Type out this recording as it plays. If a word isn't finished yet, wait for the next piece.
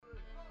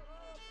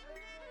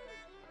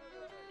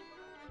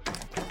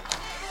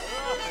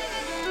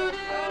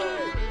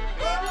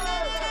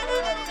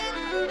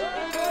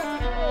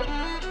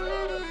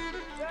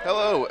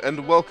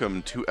and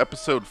welcome to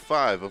episode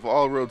 5 of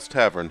All Roads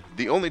Tavern,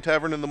 the only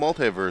tavern in the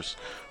multiverse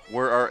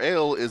where our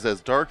ale is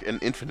as dark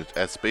and infinite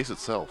as space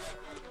itself.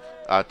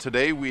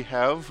 Today we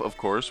have, of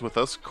course, with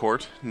us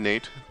Court,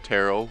 Nate,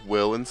 Terrell,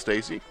 Will, and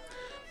Stacy.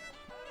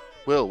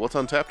 Will, what's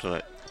on tap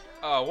tonight?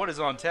 What is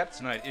on tap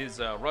tonight is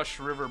Rush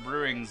River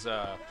Brewing's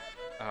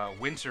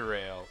Winter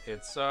Ale.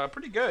 It's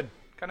pretty good,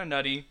 kind of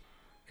nutty.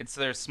 It's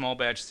their small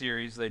batch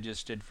series they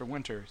just did for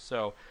winter.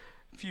 So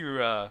if you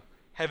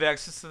have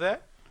access to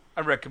that,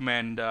 I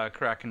recommend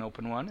cracking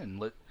open one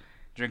and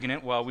drinking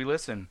it while we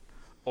listen.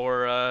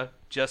 Or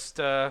just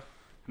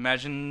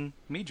imagine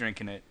me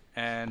drinking it.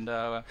 And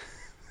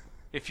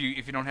if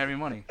you don't have any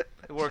money,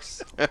 it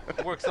works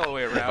all the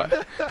way around.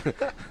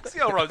 It's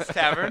the All Roads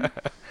Tavern.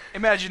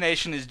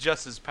 Imagination is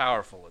just as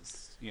powerful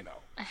as,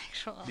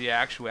 the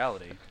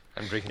actuality.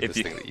 I'm drinking this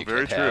thing that you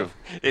very can't true.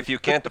 have. If you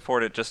can't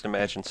afford it, just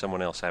imagine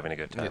someone else having a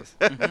good time.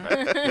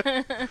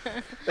 Yes.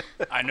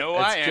 I know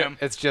I am.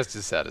 It's just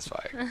as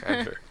satisfying,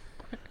 I'm sure.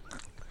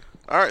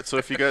 Alright, so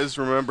if you guys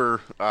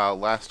remember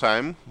last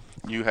time,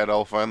 you had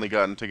all finally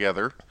gotten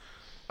together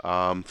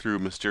through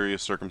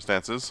mysterious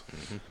circumstances.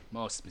 Mm-hmm.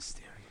 Most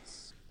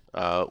mysterious.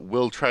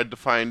 Will tried to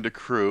find a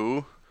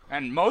crew.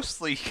 And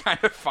mostly kind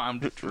of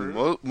found it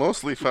true.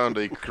 Mostly found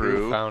a Crew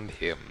crew. found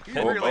him. He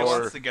really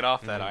wants to get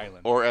off that island.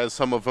 Or as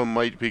some of them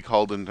might be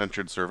called,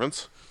 indentured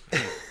servants.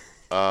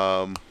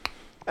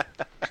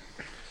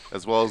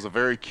 As well as a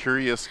very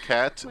curious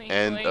cat Wink,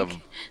 and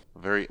wink. a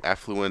very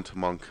affluent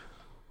monk.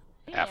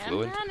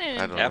 Affluent? I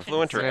don't know.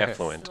 Affluent or Yeah.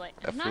 effluent?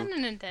 I'm not an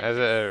As indentured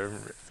a,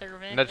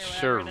 servant. not or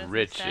sure whatever it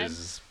rich said.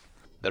 is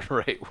the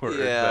right word.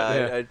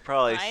 Yeah, but I'd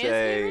probably Why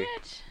say is he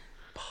rich?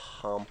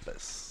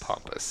 pompous.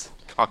 pompous.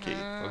 Cocky.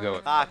 We'll go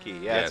with Cocky, yeah,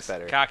 Yes. that's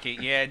better. Cocky.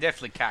 Yeah,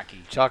 definitely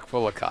cocky. chock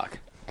full of cock.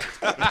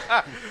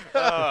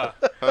 Oh,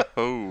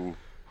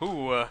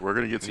 Who, we're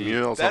gonna get some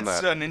emails on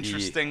that's that. an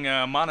interesting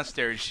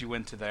monastery she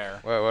went to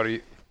there. Well, what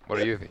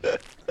are you thinking?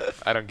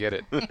 I don't get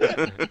it.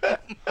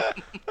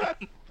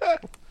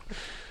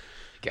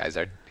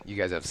 You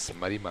guys have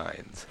smutty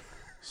minds.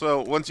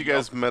 So once you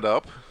guys met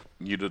up,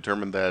 you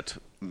determined that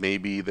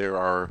maybe there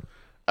are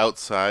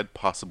outside,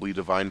 possibly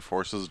divine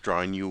forces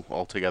drawing you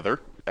all together.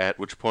 At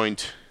which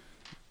point,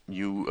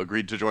 you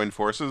agreed to join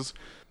forces.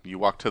 You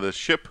walked to the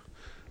ship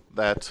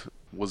that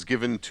was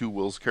given to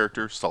Will's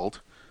character, Salt,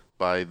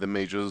 by the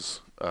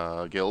Mages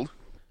Guild,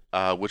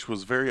 which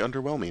was very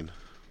underwhelming.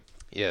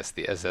 Yes,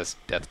 the SS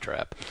Death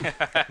Trap.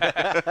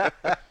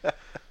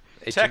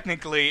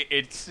 Technically,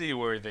 it's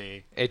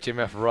seaworthy.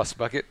 HMF Rust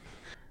Bucket.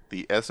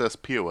 The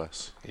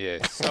SSPOS.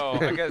 Yeah. So,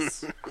 I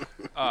guess the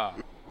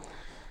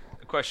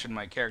question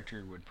my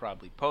character would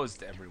probably pose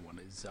to everyone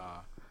is,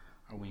 are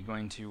we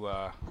going to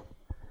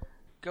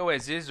go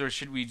as is, or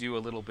should we do a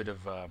little bit of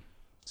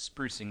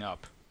sprucing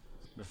up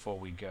before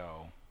we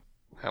go?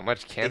 How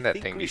much I can that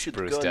think thing we be should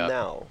spruced go up?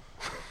 now.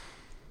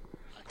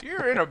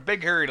 You're in a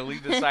big hurry to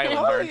leave this island,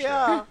 Oh aren't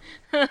yeah,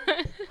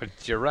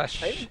 What's your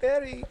rush? I'm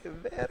very,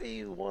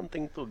 very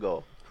wanting to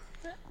go.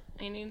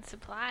 We need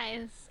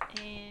supplies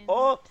and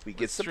Oh, we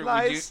get That's true, we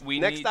supplies. do- we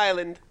Next need-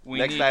 island. we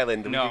Next need-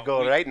 island. no, we can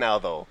go we- right now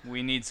though.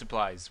 We need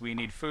supplies. We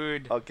need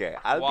food. Okay,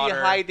 I'll water. be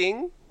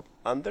hiding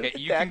under Okay, the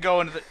you deck. can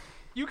go into the.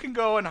 You can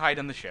go and hide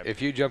on the ship.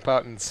 If you jump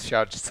out and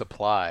shout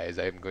supplies,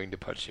 I'm going to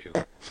punch you.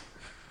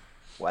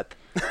 What?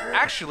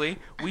 Actually,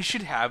 we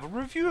should have a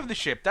review of the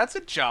ship. That's a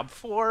job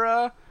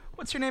for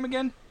what's your name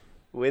again?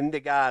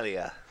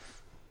 Windigalia.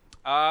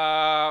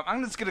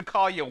 I'm just gonna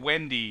call you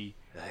Wendy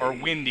or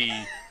Windy,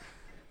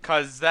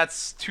 cause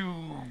that's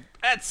too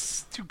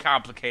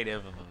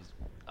complicated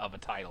of a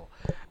title.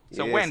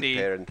 So Yes, Wendy,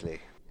 apparently.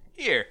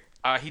 here,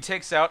 he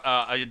takes out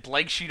a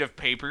blank sheet of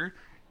paper,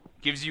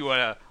 gives you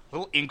a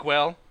little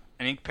inkwell,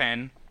 an ink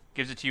pen,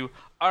 gives it to you.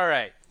 All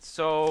right,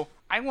 so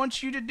I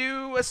want you to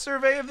do a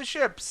survey of the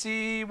ship,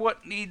 see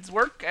what needs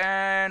work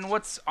and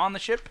what's on the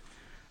ship,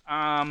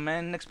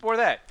 and explore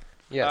that.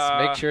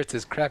 Yes, make sure it's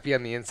as crappy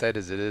on the inside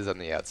as it is on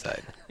the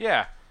outside.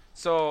 Yeah.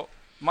 So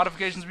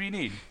modifications we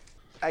need,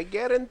 I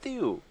guarantee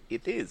you,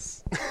 it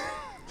is.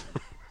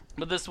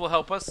 but this will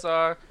help us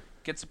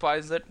get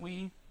supplies that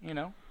we,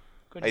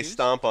 could I use.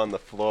 stomp on the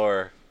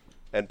floor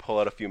and pull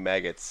out a few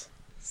maggots.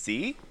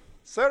 See?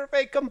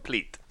 Survey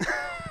complete.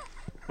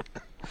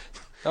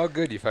 Oh,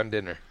 good, you found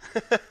dinner.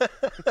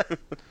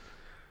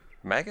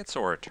 Maggots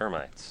or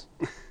termites?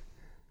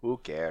 Who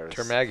cares?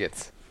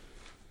 Termaggots.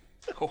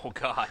 Oh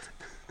God,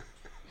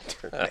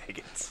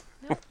 Maggots.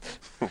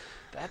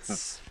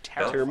 that's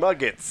terrible.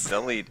 Termuggets.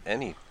 They'll eat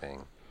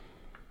anything.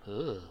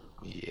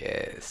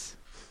 Yes.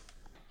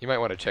 You might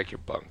want to check your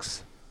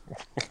bunks.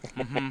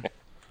 I don't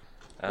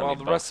Well, eat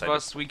the bugs, rest of I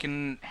us, we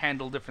can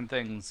handle different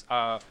things.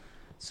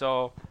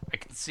 So I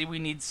can see we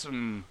need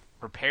some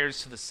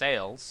repairs to the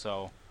sails.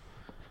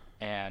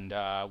 And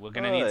we're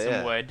gonna need some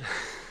yeah. wood.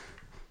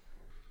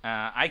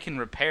 I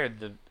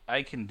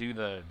can do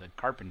the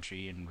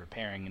carpentry and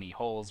repairing any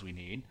holes we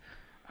need.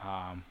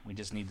 We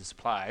just need the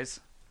supplies.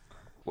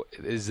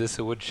 Is this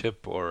a wood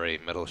ship or a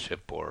metal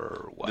ship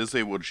or what? It is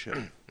a wood ship.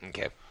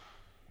 Okay.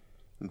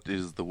 It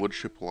is the wood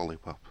ship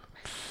Lollipop.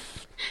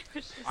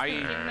 was just I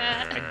thinking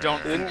that. I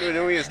don't think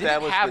Didn't we Did it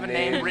establish have the a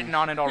name written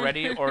on it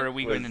already, or are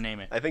we was- going to name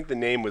it? I think the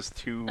name was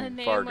too The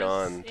name far was-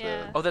 gone.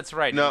 yeah. Oh, that's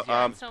right. No, it was,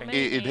 yeah, so it's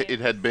many. painted. it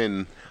had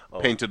been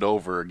painted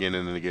over again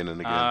and again and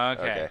again.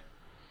 Okay. Okay.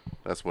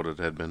 That's what it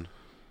had been.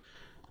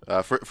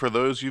 For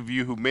those of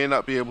you who may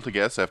not be able to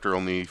guess after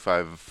only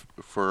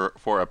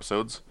four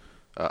episodes,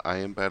 I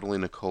am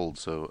battling a cold,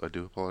 so I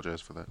do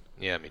apologize for that.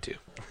 Yeah, me too.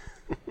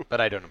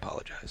 But I don't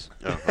apologize.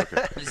 Oh,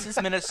 okay. This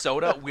is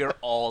Minnesota. We're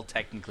all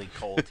technically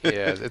cold here.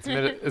 Yeah,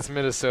 it's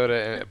Minnesota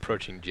and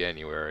approaching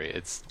January.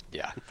 It's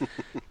yeah.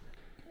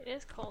 It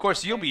is cold. Of course,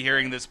 out you'll there. be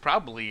hearing this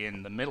probably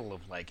in the middle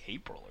of like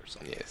April or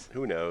something. Yes.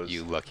 Who knows?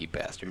 You lucky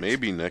bastards.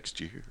 Maybe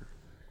next year.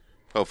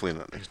 Hopefully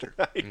not next year.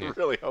 I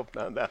really hope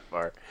not that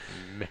far.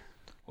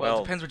 Well,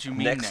 it depends what you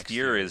mean. Next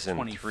year is in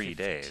 3 2050.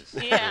 days.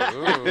 Yeah.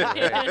 Ooh,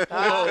 right.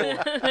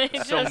 They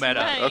So just meta.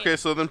 might. Okay,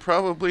 so then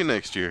probably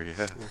next year,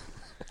 yeah.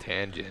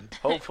 Tangent.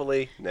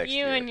 Hopefully next You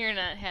year. and you're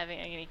not having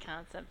any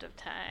concept of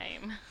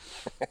time.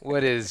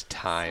 What is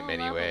time So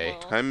anyway?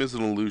 lovable. Time is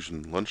an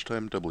illusion.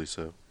 Lunchtime doubly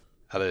so.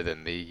 Other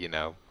than the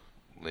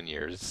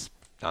linear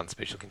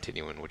non-spatial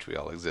continuum in which we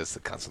all exist,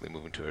 that constantly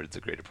moving towards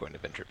a greater point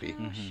of entropy.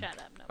 Oh, shut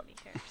up. Nobody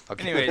cares.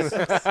 Okay.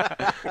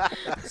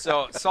 Anyways,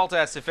 so Salt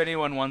asked if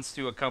anyone wants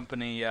to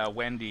accompany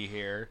Wendy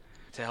here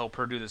to help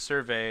her do the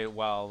survey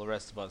while the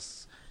rest of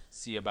us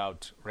see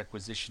about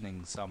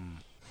requisitioning some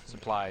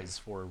supplies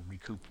for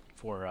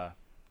Well,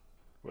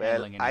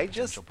 handling any I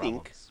just potential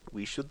think problems.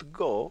 we should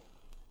go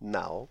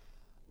now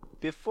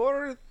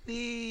before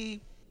the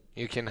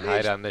You can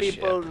hide on the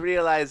people ship.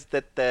 realize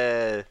that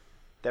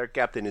their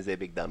captain is a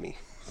big dummy.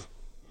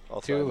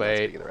 Also, Too I'm not late.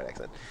 speaking the right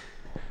accent.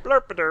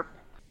 Blurp-a-derp.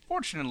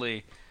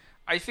 Fortunately,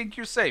 I think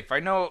you're safe. I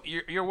know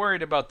you're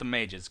worried about the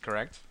mages,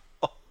 correct?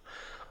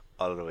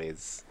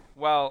 Always.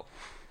 Well,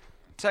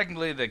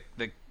 technically,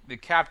 the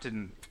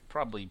captain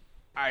probably,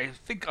 I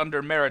think,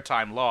 under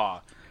maritime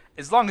law,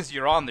 as long as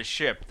you're on the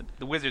ship,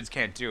 the wizards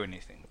can't do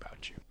anything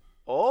about you,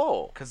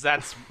 Oh, because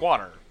that's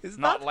water, is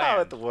not that land.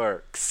 how it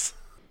works?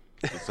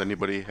 Does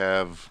anybody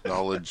have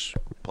knowledge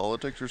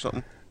politics or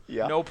something?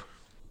 Yeah. Nope.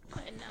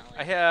 But knowledge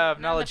I have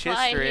does not knowledge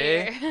apply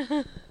history.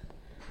 here.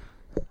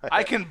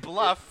 I can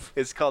bluff.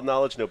 It's called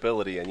knowledge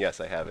nobility, and yes,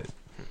 I have it.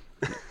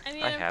 I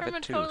mean, I I'm have from it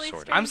a too, totally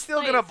sort of. strange I'm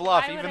still gonna place.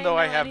 bluff, Why would even though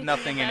I know have anything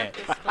nothing in about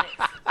it. this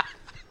place?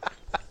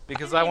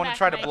 Because Give I me want to back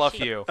try to my bluff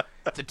sheet. you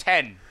to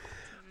 10.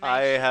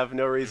 I have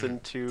no reason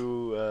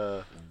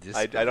to.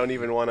 I don't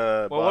even want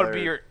to. Well, what would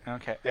be your...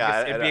 Okay. Yeah, I guess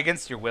I it'd be don't-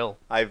 against your will.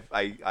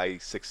 I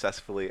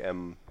successfully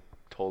am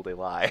told a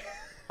lie.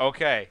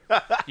 Okay.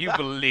 You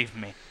believe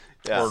me.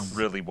 Yeah. Or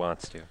really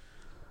wants to.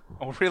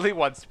 Oh, really?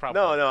 Once,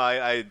 probably. No,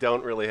 I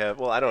don't really have.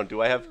 Well, I don't.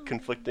 Do I have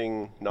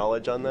conflicting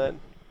knowledge on that?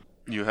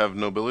 You have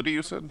nobility,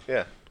 you said?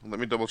 Yeah. Let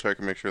me double check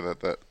and make sure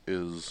that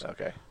is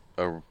Okay.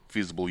 a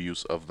feasible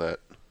use of that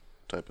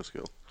type of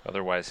skill.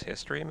 Otherwise,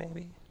 history,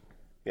 maybe?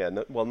 Yeah.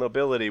 No, well,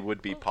 nobility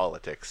would be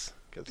politics.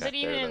 'cause But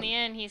even they're in the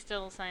end, he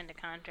still signed a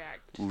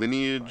contract.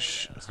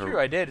 Lineage, It's true,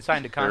 I did.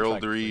 Signed a contract.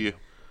 heraldry,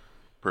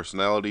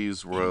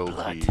 personalities,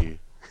 royalty.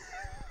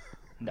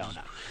 No.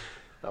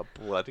 a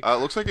blood. It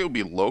looks like it would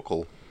be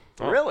local.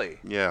 Really?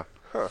 Yeah.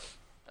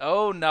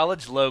 Oh,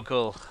 knowledge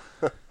local.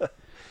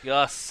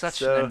 You're such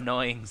So- an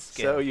annoying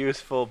skill. So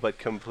useful, but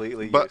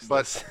completely But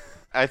useless.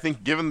 I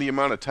think given the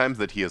amount of times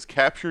that he has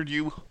captured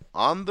you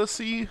on the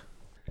sea,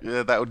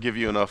 yeah, that would give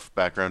you enough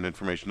background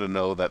information to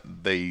know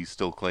that they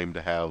still claim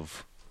to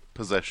have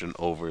possession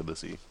over the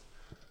sea.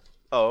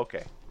 Oh,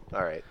 okay.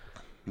 All right.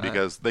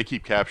 Because they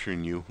keep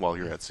capturing you while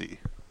you're at sea.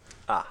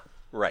 Ah,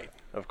 right.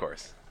 Of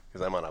course,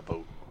 because I'm on a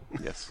boat.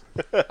 Yes.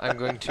 I'm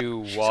going to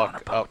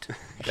walk up,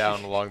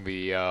 down along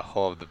the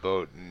hull of the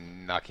boat,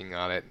 and knocking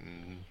on it,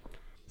 and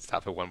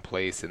stop at one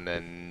place, and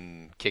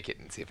then kick it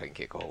and see if I can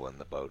kick a hole in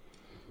the boat.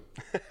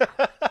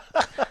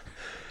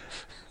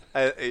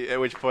 At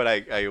which point,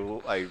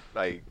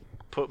 I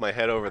put my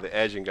head over the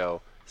edge and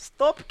go,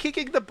 "Stop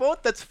kicking the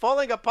boat that's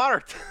falling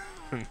apart."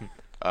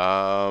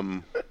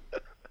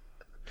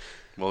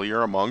 Well,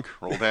 you're a monk.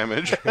 Roll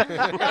damage. Oh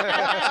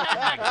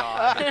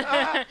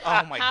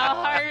my god. How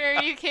hard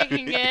are you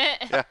kicking it?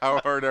 Yeah, how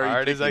hard are you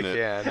Hard as I kicking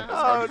it? can.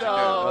 Oh no!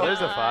 Oh, there's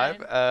a God.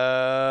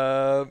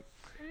 5.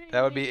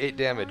 That would be 8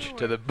 damage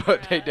to the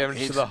boat. 8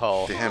 damage to the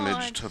hull.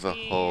 Damage to the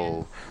jeez.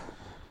 hull.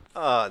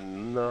 Oh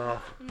no!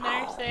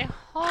 There's a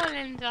hole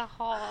in the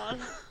hole.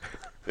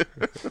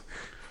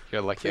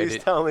 You're lucky I Please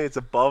did. tell me it's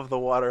above the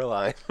water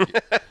line.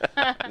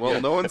 Well,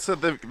 no one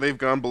said they've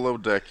gone below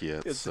deck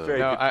yet. It's so. very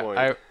No, good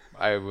point.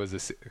 I was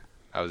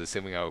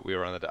assuming we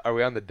were on the dock. Are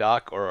we on the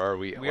dock or are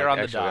we? We are on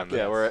the actually dock.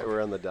 Yeah,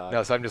 we're on the dock.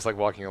 No, so I'm just like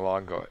walking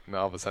along, and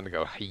all of a sudden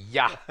go,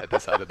 yeah, at the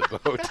side of the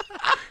boat.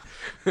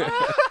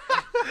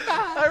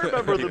 I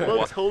remember the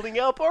monks holding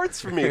out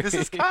parts for me. This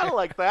is kind of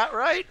like that,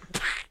 right?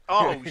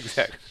 Oh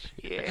Exactly.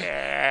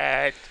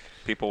 shit!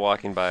 People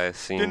walking by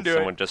seeing Didn't do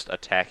someone it. just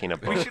attacking a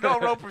We boat. should all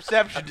roll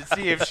perception to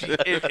see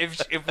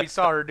if we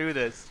saw her do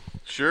this.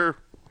 Sure.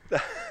 I'm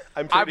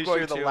I'm pretty going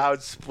sure the to.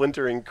 loud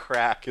splintering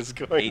crack is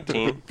going to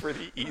 18. be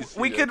pretty easy.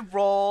 We could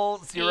roll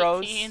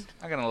zeros. 18.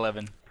 I got an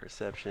 11.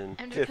 Perception.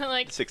 I'm just gonna,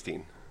 like-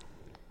 16.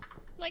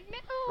 Like,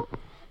 no.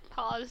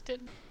 Paused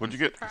and What'd you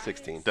get? surprised.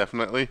 16.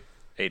 Definitely.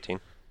 18.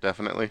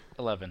 Definitely.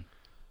 11.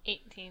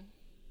 18.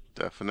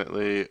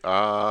 Definitely. You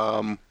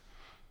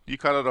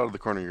caught it out of the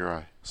corner of your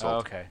eye.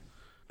 Salt. Okay.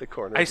 The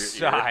corner I of your ear.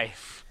 sigh.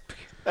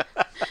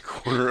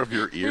 Corner of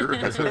your ear?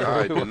 I said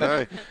eye, didn't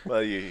I?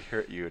 Well, you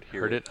would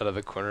hear Heard it out of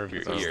the corner of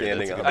your So ear.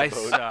 standing That's on I the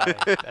boat. sigh.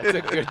 That's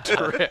a good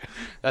trick.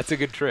 That's a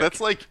good trick. That's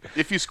like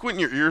if you squint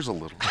your ears a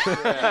little.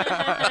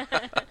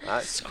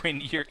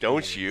 Squint your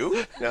Don't ears.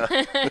 you? No.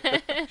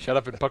 Shut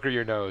up and pucker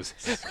your nose.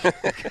 Wait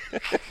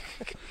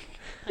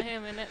a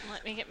minute and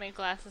let me get my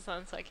glasses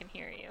on so I can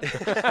hear you.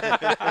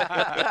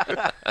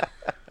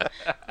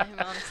 My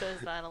mom says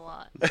that a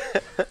lot.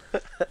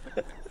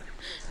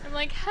 I'm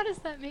like, how does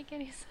that make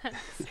any sense?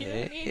 You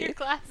don't need your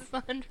glasses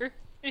on to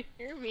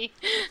hear me.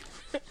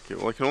 Okay,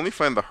 well, I can only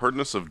find the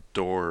hardness of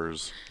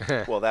doors.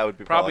 Well, that would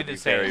be Probably probably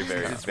the very, same, very,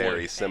 because it's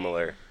very wood.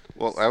 similar.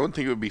 Well, I would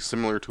think it would be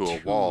similar to a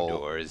wall.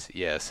 Doors,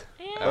 yes.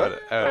 Yeah, I would say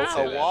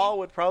probably. A wall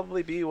would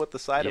probably be what the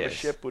side of a Yes.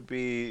 ship would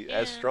be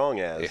as Yeah. strong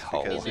as, A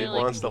hull. because They're it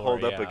like wants to door,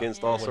 hold up yeah.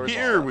 against all Yeah. sorts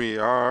Here of we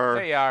are.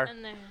 There you are.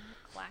 And they're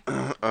black.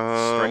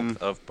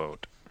 Strength of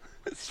boat.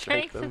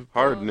 Strength of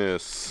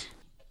Hardness.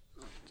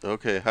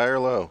 Okay, high or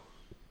low?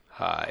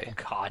 Hi.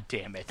 God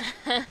damn it.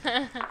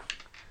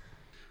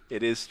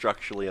 It is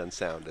structurally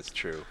unsound, that's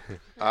true.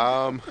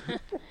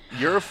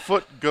 Your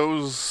foot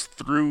goes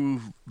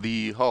through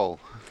the hull.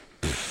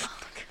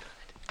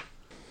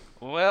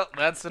 Well,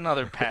 that's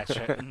another patch.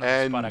 Another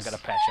And- spot I gotta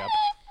patch up.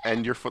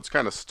 And your foot's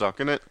kind of stuck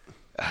in it.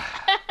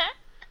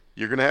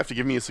 You're going to have to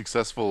give me a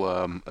successful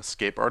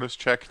escape artist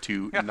check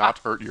to not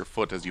hurt your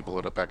foot as you pull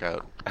it back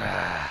out.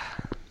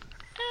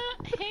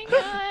 Hang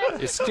on.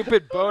 Your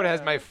stupid boat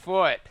has my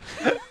foot.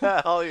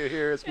 All you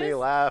hear is me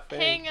laughing.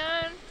 Hang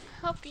on.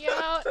 Help you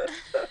out.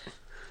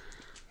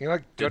 You know,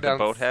 go Did down.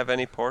 the boat have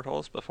any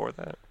portholes before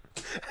that?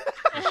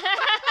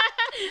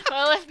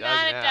 Well, if Does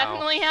not, it now.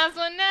 definitely has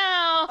one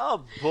now.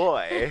 Oh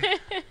boy.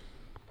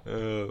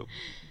 Oh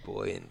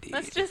boy, indeed.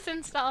 Let's just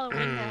install a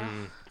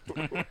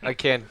window. I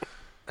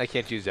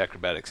can't use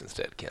acrobatics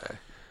instead, can I?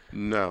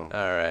 No.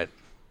 All right.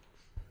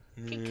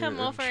 We can come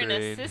over and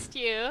Trade. assist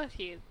you if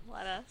you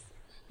let us.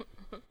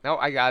 No,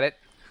 I got it.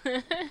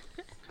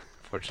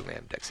 Fortunately,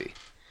 I'm Dexy.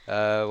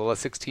 Will a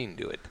 16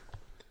 do it?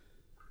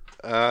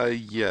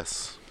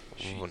 Yes.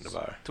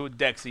 Wunderbar. Too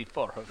Dexy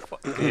for her foot.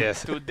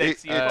 Yes. Too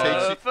Dexy it for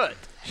takes her you- foot.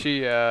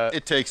 She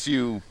It takes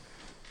you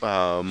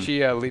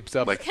leaps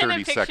up, like Kind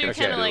 30 of picture seconds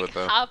to kind of do like it,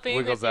 though. hopping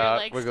wiggles with your out,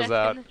 legs wiggles stuck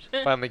out. in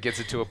the Finally gets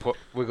it to a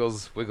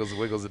wiggles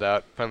it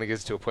out. Finally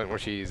gets to a point where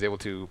she's able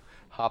to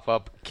hop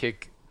up,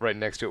 kick right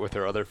next to it with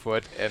her other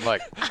foot, and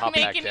like hop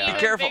back Making down. even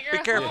Careful, bigger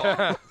be careful. hole.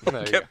 There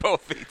you go. Get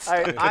both feet.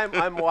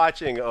 I'm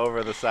watching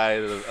over the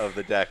side of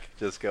the deck,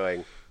 just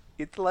going,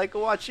 it's like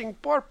watching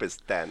porpoise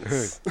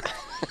dance.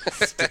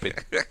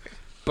 Stupid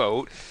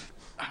boat.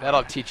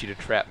 That'll teach you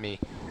to trap me.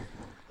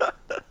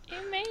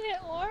 You made it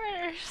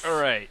worse.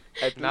 All right.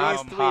 At Not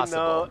least we impossible.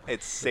 know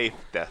it's safe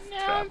death No,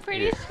 trap. I'm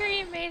pretty Yeah. sure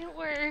you made it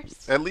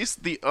worse. At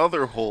least the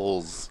other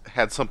holes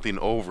had something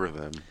over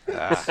them.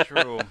 That's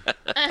true.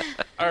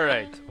 All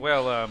right.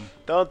 Well,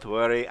 Don't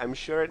worry, I'm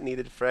sure it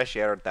needed fresh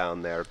air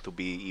down there to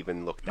be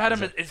even looked at.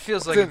 Adam, it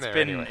feels like in it's there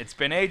been anyway? it's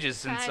been ages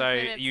since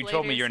 5 minutes you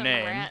told me later, your some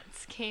name.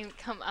 Rats came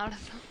come out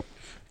of them.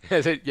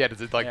 Does it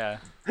like Yeah.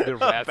 the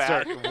rats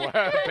start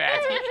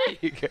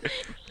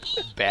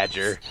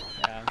badger?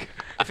 Yeah.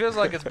 It feels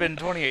like it's been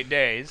 28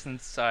 days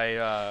since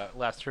I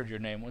last heard your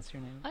name. What's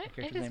your name? What?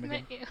 Your I character's just name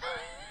met again?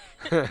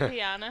 you.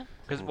 Liana.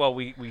 Because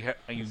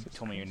you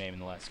told me your name in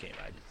the last game.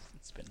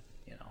 It's been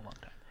a long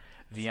time.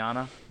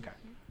 Viana. Okay.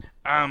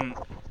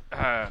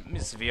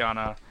 Miss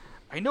Viana,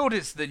 I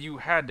noticed that you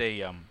had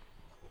a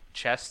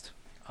chest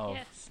of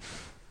Yes.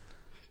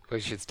 We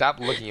should stop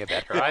looking at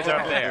that. her eyes are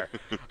up there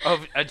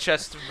of a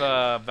chest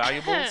of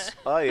valuables.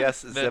 Oh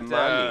yes, the That,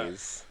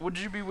 mummies. Would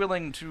you be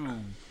willing to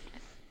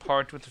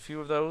part with a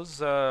few of those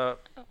for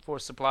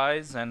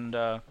supplies and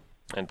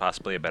And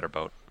possibly a better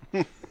boat. or I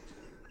at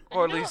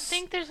don't least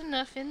think there's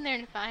enough in there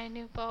to buy a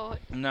new boat.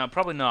 no,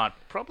 probably not.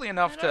 Probably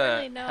enough I to don't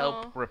really know.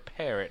 help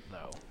repair it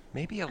though.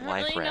 Maybe a I don't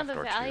life really know raft the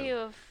or value two.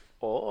 of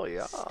Oh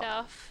yeah.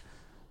 stuff.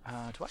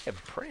 Do I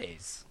have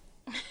praise?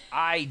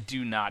 I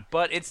do not,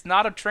 but it's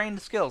not a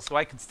trained skill, so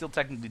I can still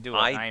technically do it.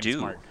 I am do.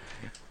 Smart.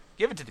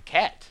 Give it to the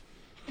cat.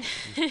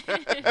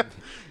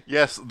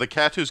 Yes, the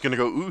cat who's going to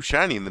go, ooh,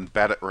 shiny, and then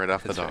bat it right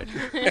off the dog.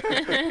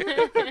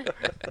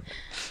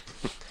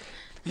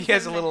 He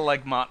has a little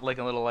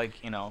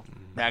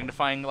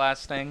magnifying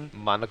glass thing.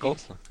 Monocle.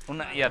 Well,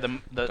 not, yeah,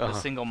 the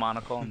single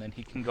monocle, and then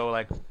he can go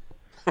like.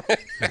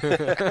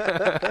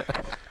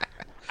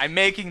 I'm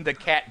making the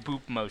cat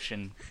boop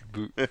motion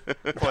Boop.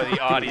 for the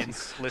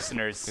audience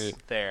listeners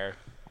there.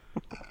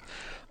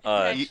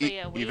 Actually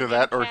a Either Uyghur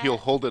that or cat. he'll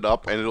hold it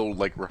up and it'll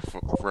like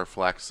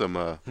reflect some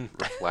Oh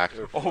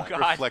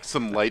God! reflect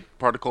some light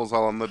particles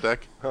all on the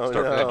deck. Oh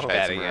Start no. chasing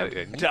Batting around. at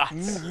it.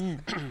 Dots.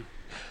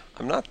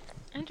 I'm not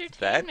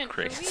Entertainment for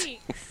crazy.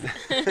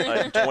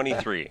 weeks.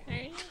 23.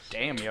 Right?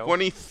 Damn, yo.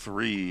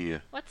 23.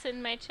 What's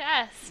in my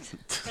chest?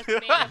 That's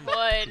made of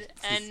wood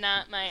and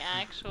not my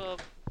actual.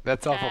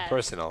 That's awful Bad.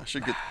 personal. I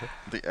should get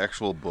the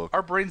actual book.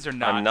 Our brains are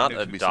not. I'm not in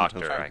a a, be doctor.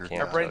 sometimes I quicker.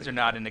 can't. Our brains tell are you.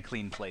 not in a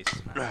clean place.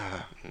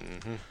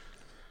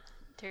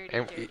 Dirty,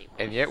 And, dirty.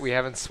 and yet we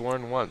haven't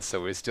sworn once,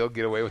 so we still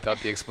get away without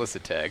the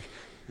explicit tag.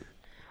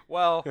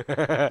 Well,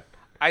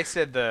 I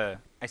said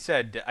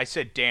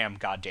damn,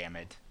 goddamn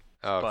it.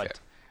 Oh, okay.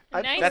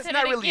 But Now you that's said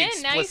not it really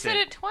again. Now you said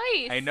explicit. it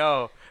twice. I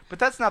know, but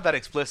that's not that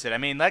explicit. I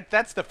mean, like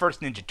that's the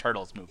first Ninja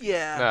Turtles movie.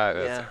 Yeah. No,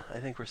 that's- I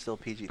think we're still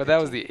PG. But that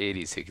was the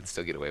 80s, so you can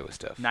still get away with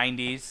stuff.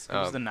 90s. It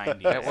was Oh. the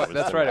 90s.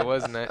 That's right, it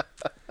wasn't it?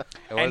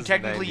 And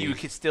technically, you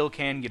still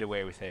can get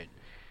away with it.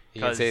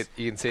 You can say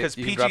Because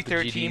you can drop the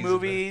PG-13 GDs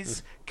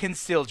movies can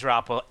still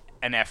drop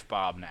an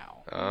F-bomb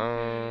now.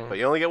 But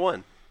you only get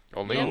one.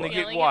 Only You one. only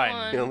get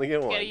one. You only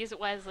get You one. gotta use it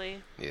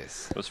wisely.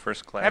 Yes. It was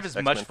first class. Have as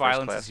X-Men much first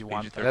violence class, as you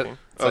want, PG-13. That,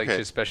 it's like Okay.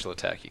 your special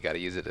attack. You got to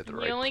use it at the You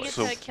right only place.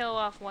 get So- to kill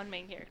off one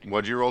main character.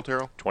 What'd you roll,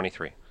 Terrell?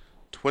 23.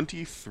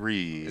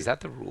 23. Is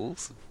that the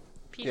rules?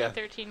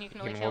 PG-13, you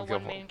can only can kill only kill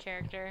one main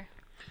character.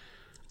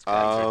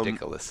 That's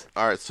ridiculous.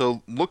 All right,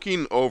 so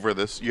looking over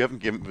this, you haven't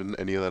given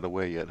any of that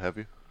away yet, have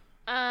you?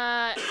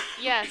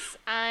 Yes,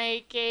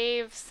 I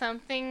gave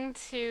something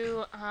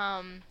to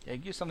Yeah,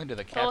 give something to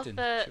the both captain.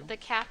 the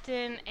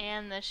captain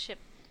and the ship,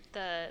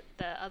 the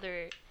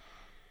other,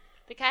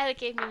 the guy that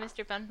gave me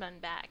Mr. Bun Bun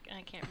back, and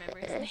I can't remember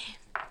his name.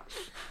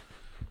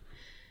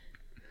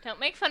 Don't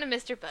make fun of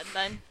Mr. Bun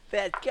Bun.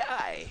 That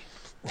guy.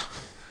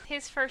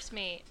 His first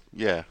mate,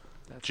 Yeah.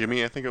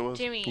 Jimmy, I think it was.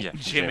 Jimmy. Yeah,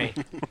 Jimmy.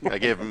 I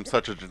gave him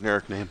such a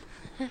generic name.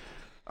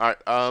 All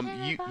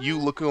right. You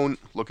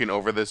looking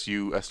over this,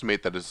 you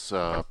estimate that it's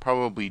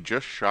probably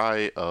just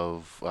shy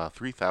of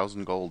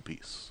 3,000 gold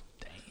piece.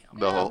 Damn.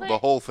 The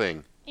whole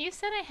thing. You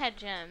said I had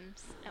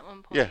gems at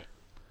one point. Yeah.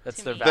 That's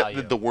To their me.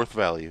 value. The worth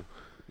value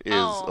is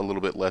Oh. a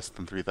little bit less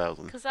than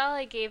 3,000. Because all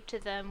I gave to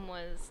them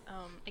was,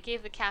 I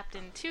gave the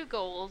captain 2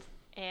 gold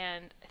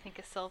and I think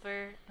a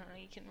silver. I don't know,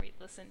 you can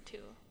listen to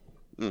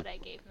what I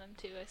gave them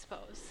to, I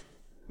suppose.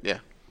 Yeah.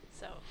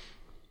 So,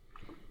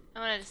 I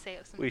wanted to say it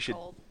was some We should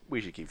gold.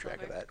 keep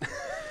track of Silver.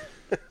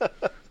 that.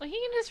 Well, he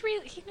can just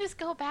he can just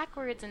go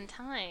backwards in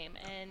time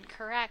and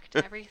correct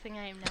everything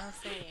I am now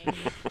saying.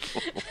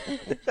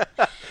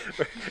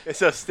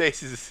 So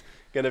Stacy's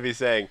gonna be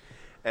saying,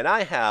 and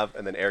I have,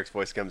 and then Eric's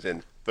voice comes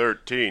in,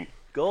 13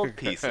 gold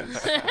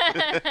pieces.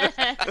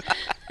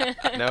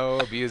 No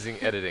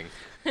abusing editing.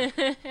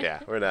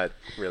 Yeah, we're not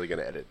really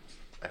gonna edit.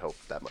 I hope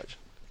that much.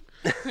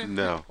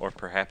 No. Or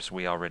perhaps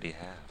we already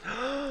have.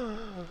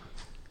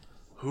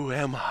 Who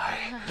am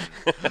I?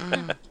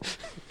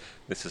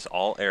 This is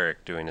all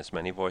Eric doing as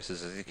many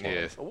voices as he can.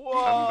 Yes.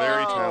 Whoa! I'm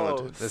very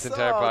talented. This so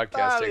entire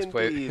podcast takes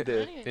place. talented.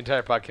 The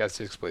entire podcast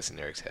takes place in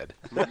Eric's head.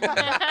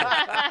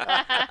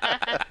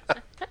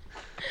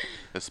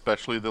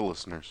 Especially the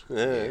listeners.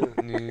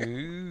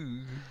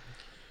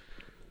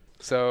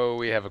 So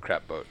we have a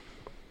crap boat.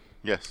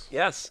 Yes.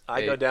 Yes,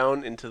 I Hey. go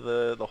down into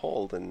the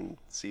hold and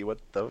see what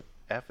the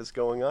F is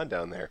going on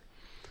down there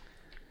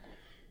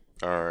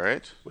All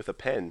right. with a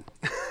pen.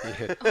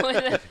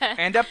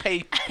 and a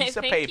piece of think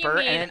you paper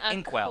mean and a an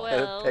inkwell. quill.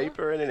 And a Well.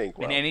 paper and an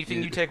inkwell. And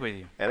anything you take with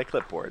you. and a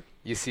clipboard.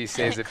 You see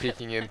Seiza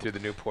peeking in through the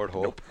new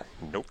porthole.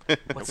 Nope.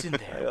 What's in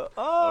there?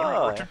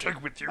 Oh,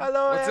 Take with you.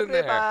 hello What's in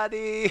there?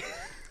 everybody.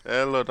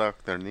 Hello,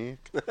 Dr. Nick.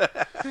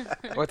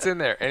 What's in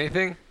there?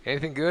 Anything?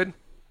 Anything good?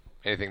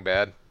 Anything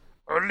bad?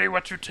 Only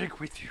what you take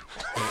with you.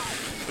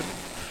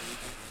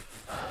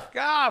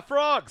 Ah,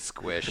 frog!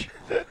 Squish.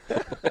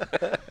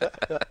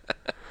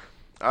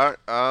 All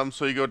right.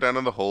 So you go down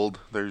in the hold.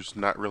 There's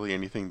not really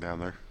anything down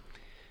there.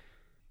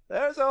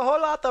 There's a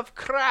whole lot of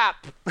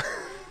crap.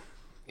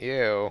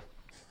 Ew.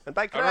 And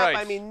by crap, right.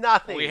 I mean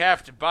nothing. We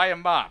have to buy a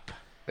mop.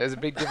 There's a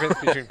big difference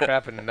between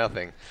crap and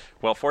nothing.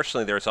 Well,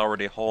 fortunately, there's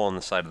already a hole in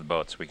the side of the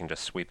boat, so we can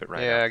just sweep it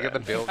right Yeah, out get there.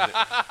 the build.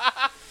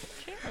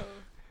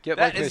 Get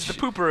That like is the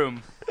poop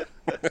room.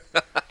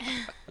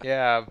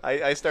 Yeah.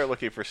 I start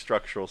looking for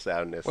structural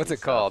soundness. What's and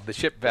it called? The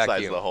ship stuff vacuum.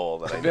 Besides the hole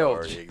that I know Bilge.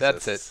 already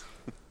That's it. exists.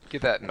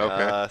 Get that. In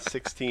Okay.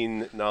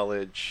 16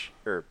 knowledge,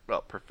 or,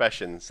 well,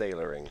 profession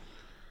sailoring.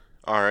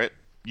 All right.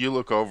 You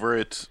look over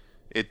it.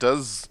 It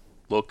does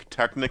look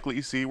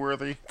technically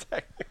seaworthy.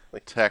 Technically.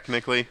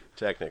 Technically.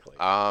 Technically.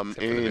 for the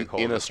big hole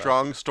In in a the side.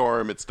 strong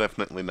storm, it's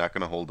definitely not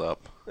going to hold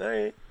up. All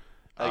right.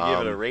 I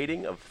give it a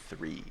rating of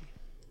 3.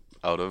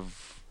 Out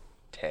of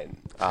 10.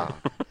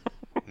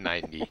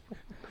 90.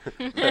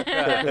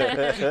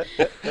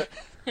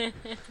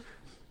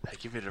 I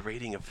give it a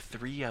rating of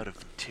 3 out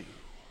of 2.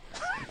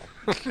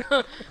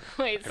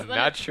 Wait, so I'm then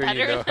not it's sure you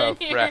better know how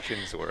than your-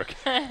 fractions work.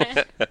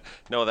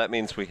 No, that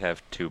means we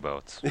have 2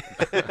 boats.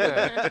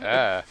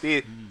 Ah,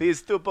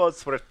 These 2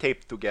 boats were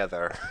taped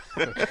together.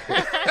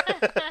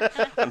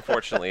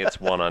 Unfortunately, it's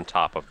one on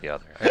top of the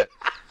other.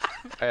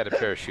 I had a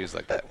pair of shoes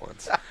like that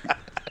once.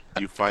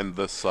 you find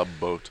the sub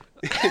boat.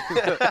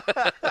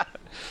 Never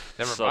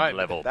mind.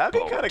 Sub-level That'd be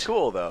boat. kind of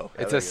cool, though.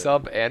 It's a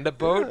sub and a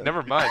boat?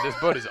 Never mind. This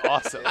boat is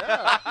awesome.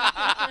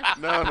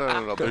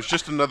 No. There's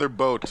just another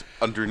boat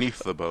underneath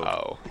the boat.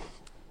 Oh.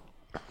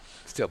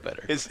 Still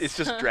better. It's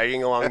just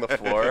dragging along the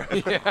floor.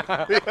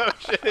 The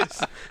ocean.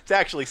 It's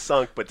actually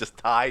sunk, but just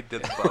tied to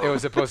the boat. It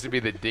was supposed to be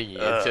the dinghy.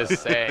 It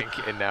just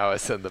sank, and now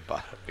it's on the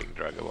bottom being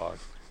dragged along.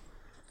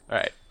 All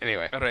right.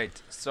 Anyway. All right,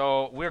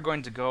 so we're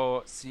going to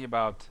go see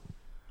about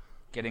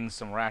getting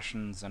some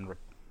rations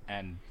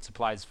and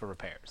supplies for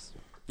repairs.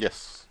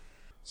 Yes.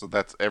 So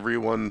that's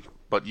everyone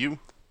but you?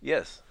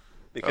 Yes,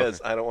 because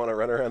Okay. I don't want to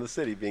run around the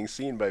city being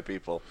seen by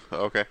people.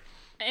 Okay.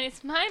 And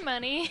it's my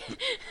money.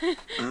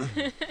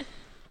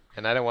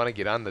 And I don't want to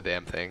get on the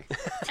damn thing.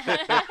 It's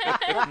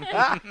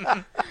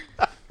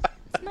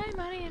my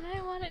money and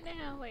I want it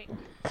now. Wait.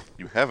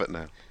 You have it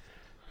now.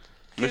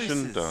 Mission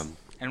Gooses. done.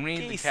 And we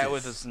need the cat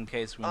with Jesus. us in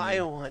case we I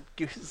need want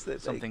goose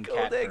that something make gold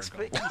cat eggs.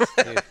 burger.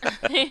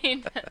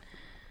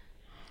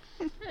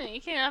 You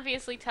can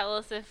obviously tell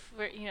us if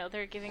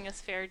they're giving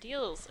us fair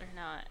deals or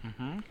not.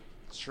 Mm-hmm.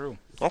 It's true.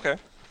 Okay.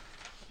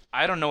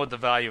 I don't know what the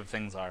value of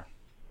things are.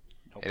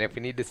 And if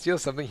we need to steal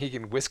something, he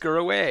can whisk her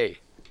away.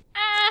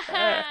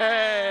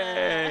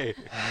 Hey!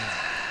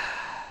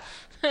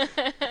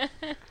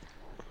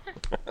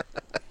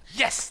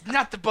 Yes,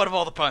 not the butt of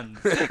all the puns.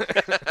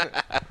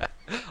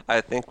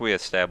 I think we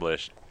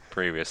established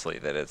previously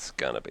that it's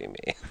gonna be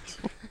me.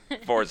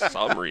 For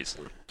some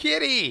reason.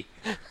 Kitty!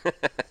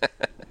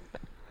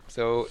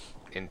 So,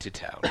 into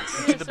town.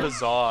 To the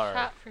bazaar.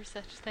 Hot for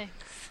such things.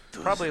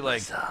 Probably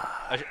like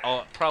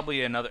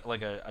probably another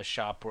like a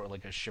shop or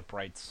like a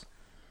shipwrights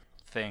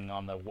thing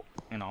on the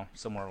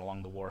somewhere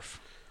along the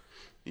wharf.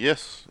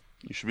 Yes.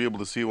 You should be able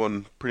to see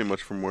one pretty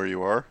much from where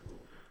you are.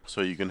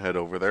 So you can head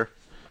over there.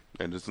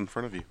 And it's in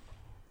front of you.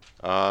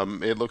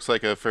 It looks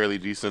like a fairly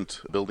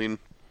decent building.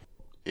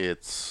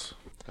 It's...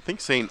 I think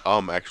saying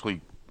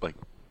actually, like,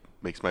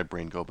 makes my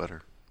brain go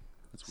better.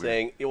 It's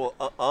weird.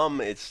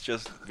 Saying, it's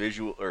just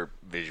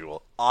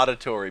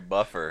auditory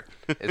buffer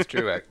It's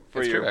true. for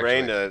it's your true,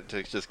 brain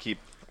actually. to just keep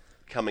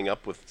coming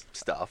up with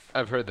stuff.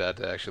 I've heard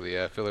that, actually.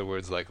 Filler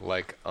words like,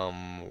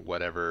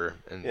 whatever,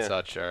 and Yeah.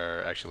 such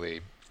are actually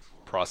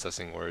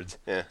processing words.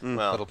 Yeah,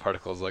 well, Little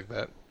particles like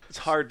that. it's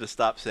hard to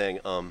stop saying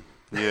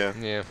Yeah.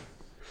 Yeah.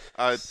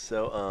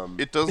 So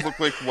It does look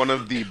like one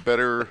of the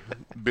better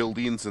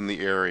buildings in the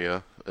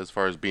area as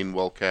far as being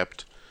well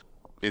kept.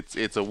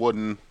 It's a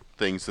wooden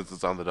thing since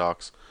it's on the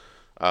docks.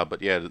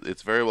 But yeah,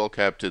 it's very well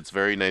kept. It's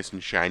very nice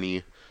and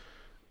shiny.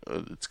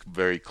 It's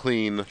very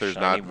clean. There's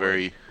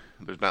Shiny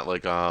there's not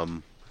like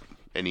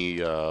any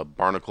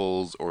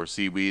barnacles or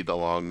seaweed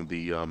along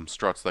the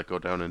struts that go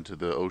down into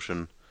the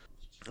ocean.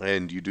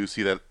 And you do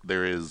see that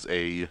there is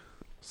a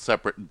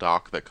separate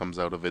dock that comes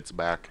out of its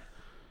back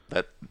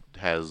that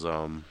has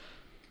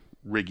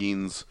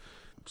riggings,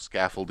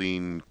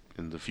 scaffolding,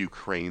 and a few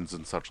cranes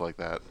and such like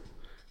that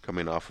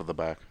coming off of the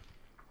back.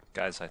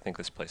 Guys, I think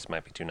this place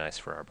might be too nice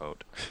for our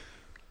boat.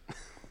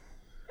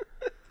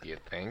 You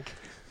think?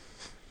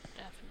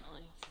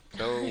 Definitely.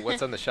 So,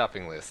 what's on the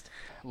shopping list?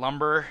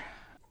 Lumber,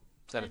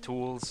 set of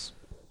tools.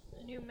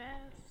 A new mask?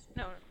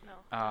 No.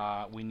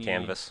 We need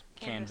Canvas.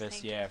 Canvas,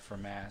 thank you. yeah, for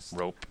mast.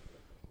 Rope.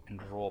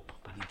 And rope.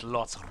 We need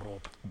lots of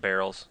rope.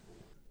 Barrels.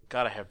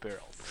 Gotta have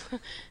barrels.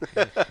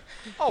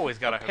 Always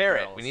gotta have Parrot.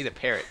 barrels. We need a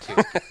parrot, too.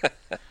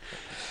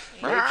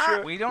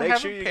 We don't make have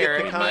sure a you get parrot.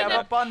 the We kind have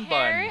of- a bun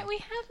Parrot? bun. We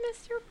have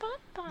Mr. Bun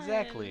Bun.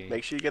 Exactly.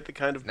 make sure you get the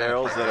kind of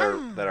barrels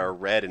that are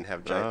red and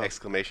have giant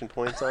exclamation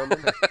points on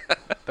them.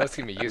 Those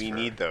can be used We for...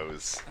 need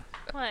those.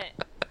 What?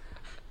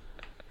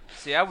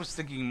 See, I was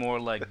thinking more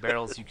like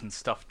barrels you can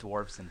stuff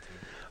dwarves into.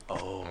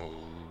 Oh,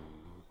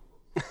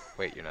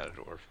 Wait, you're not a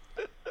dwarf.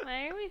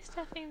 Why are we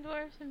stuffing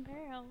dwarves in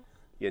barrels?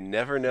 you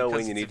never know when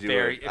Because you it's need a to do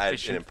very an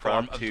efficient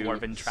form of impromptu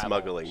dwarven travel.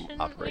 smuggling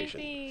Shouldn't operation.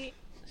 we be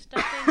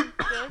stuffing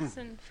goods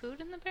and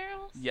food in the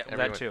barrels? Yeah,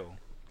 Everyone- that too.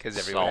 Because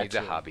everyone Salt. needs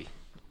a hobby.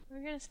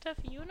 We're gonna stuff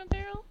you in a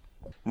barrel?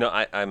 No,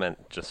 I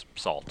meant just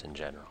salt in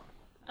general.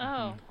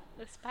 Oh,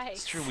 the spice.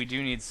 It's true, we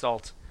do need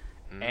salt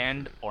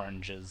and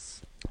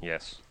oranges.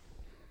 Yes.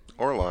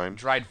 Or lime.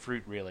 Dried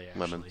fruit, really,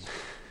 actually. Lemons.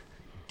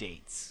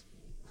 Dates.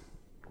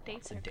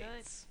 Dates are good.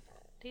 Dates.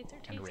 Dates are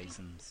tasty. And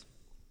raisins.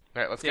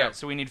 All right, let's Yeah, go.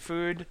 so we need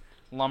food,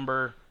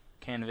 lumber,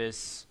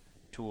 canvas,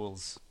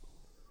 tools.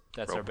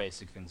 That's our Rope.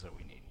 basic things that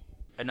we need.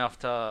 Enough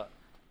to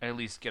at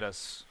least get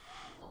us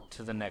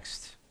to the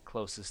next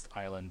closest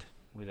island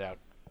without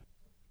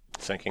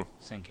Sinking.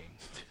 sinking.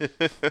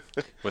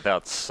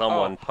 Without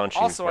someone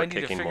punching Also, or I need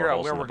to kicking figure more out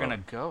holes where in we're the gonna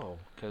boat. go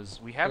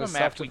because we It have a was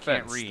map we can't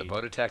self-defense. read. The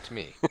boat attacked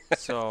me.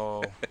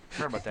 So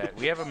sorry about that.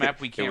 We have a map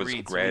we can't was read, so we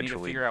need to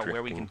gradually figure out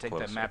where we can drifting take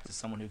that closer. map to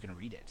someone who can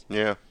read it.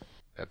 Yeah.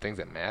 That thing's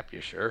a map,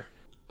 you sure?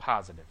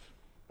 Positive.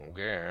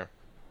 Okay.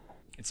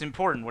 It's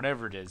important,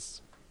 whatever it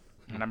is,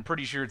 and I'm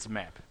pretty sure it's a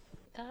map.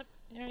 Thought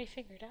we already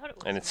figured out it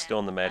was And a it's still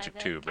in the map by magic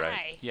that tube, right?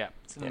 guy. Yeah,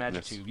 it's in the Yeah.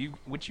 magic Yes. tube.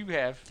 Which you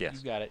have. Yes.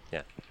 You got it.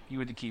 Yeah. You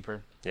with the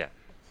keeper. Yeah.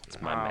 It's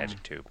my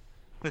magic tube.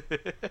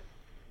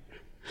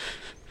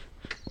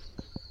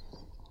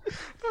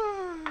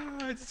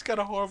 I just got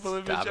a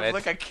horrible Stop it.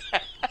 a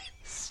cat.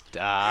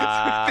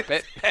 Stop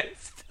it.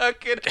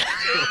 Tuck it.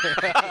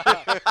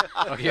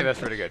 Okay, that's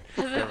pretty good.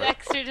 Because it's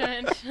extra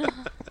dimensional.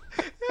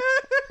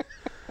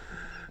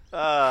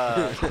 How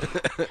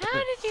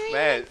did you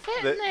Man, even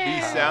fit the in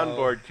there?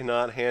 soundboard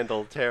cannot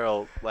handle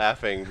Terrell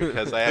laughing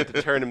because I had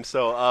to turn him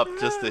so up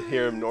just to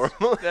hear him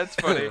normal. That's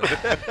funny.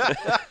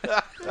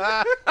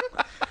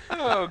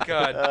 Oh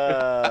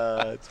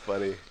God. It's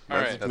funny. All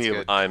right. That's me of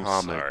good. a I'm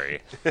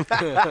comic.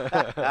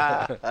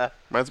 sorry.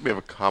 Reminds me of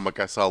a comic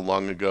I saw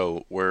long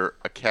ago where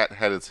a cat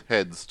had its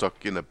head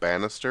stuck in a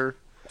banister,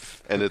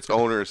 and its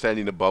owner is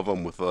standing above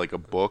him with like a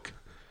book,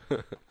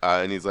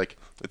 and he's like,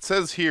 "It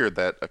says here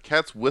that a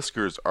cat's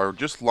whiskers are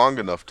just long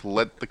enough to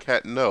let the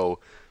cat know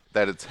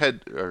that its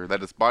head or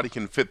that its body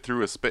can fit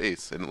through a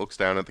space." And it looks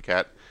down at the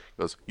cat,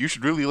 goes, "You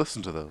should really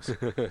listen to those."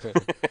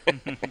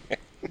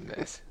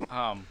 Nice.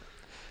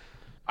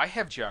 I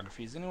have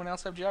geography. Does anyone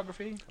else have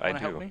geography? I Wanna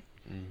help do. me?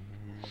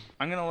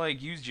 I'm gonna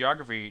use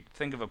geography.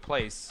 Think of a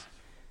place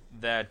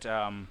that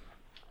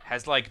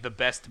has the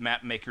best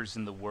map makers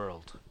in the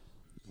world.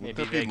 Wouldn't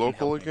Maybe that they be can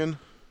local help me. again?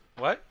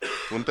 What?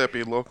 Wouldn't that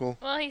be local?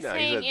 Well, he's No, he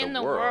saying said in the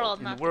the world. world,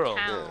 In not the world,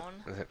 the yeah.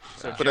 town.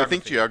 So But I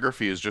think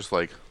geography is just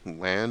like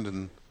land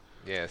and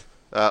Yes.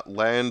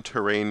 land,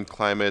 terrain,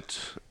 climate,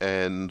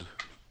 and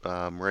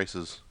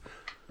races.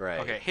 Right.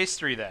 Okay,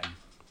 history then.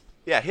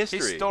 Yeah, history.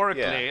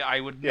 Historically, Yeah. I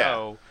would Yeah.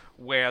 know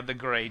where the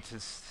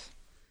greatest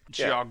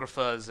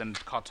geographers and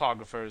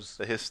cartographers.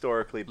 The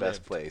historically best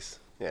lived. place.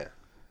 Yeah.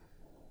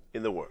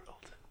 In the world.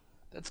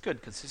 That's good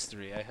because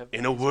history. I have.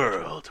 In a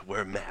world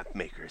where map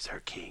makers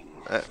are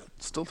king. I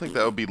still think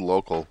that would be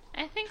local.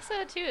 I think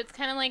so too. It's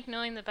kind of like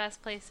knowing the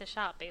best place to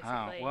shop,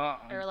 basically, well,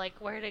 or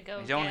where to go.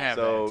 I don't get. have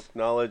So, that.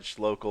 knowledge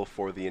local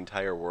for the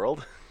entire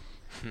world?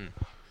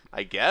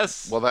 I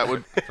guess. Well, that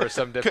would For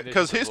some definition.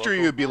 because history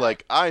would be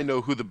like, I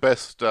know who the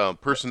best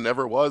person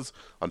ever was.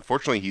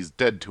 Unfortunately, he's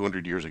dead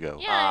 200 years ago.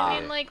 Yeah, I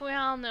mean, we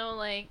all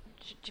know,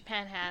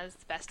 Japan has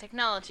the best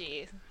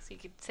technology. So you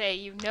could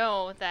say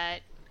that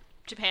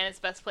Japan is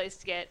the best place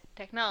to get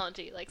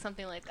technology,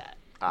 something like that.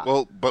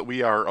 Well, but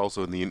we are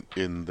also in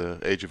the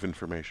age of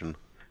information.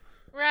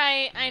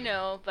 Right, I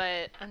know,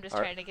 but I'm just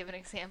trying to give an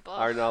example.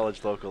 Our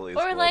knowledge local is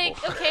Or global.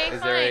 okay, Is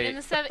fine. there a- In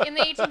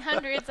the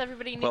 1800s,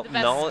 everybody knew Well, the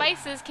best knowledge-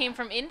 spices came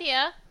from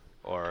India.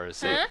 Or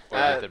say, Huh? or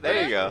that the there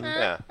you British, go.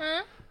 Yeah.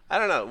 Huh? I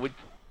don't know.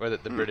 or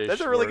that the British.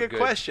 That's a really were good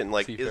question.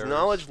 Is seafarers.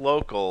 knowledge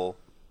local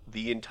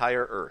the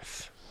entire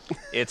Earth?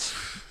 It's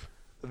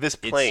This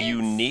it's plane.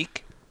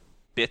 unique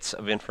bits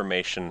of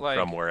information Like-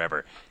 from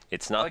wherever.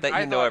 It's not that I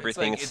you know thought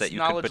everything; it's that you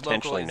could knowledge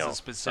potentially local know is a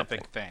specific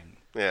something. thing.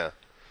 Yeah.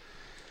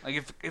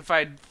 If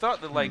I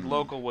thought that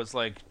local was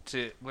I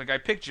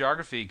picked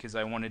geography because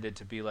I wanted it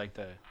to be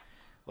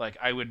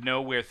I would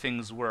know where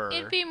things were.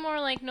 It'd be more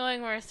like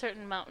knowing where a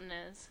certain mountain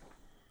is.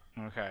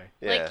 Okay.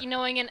 Yeah. Like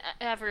knowing an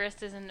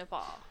Everest is in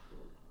Nepal.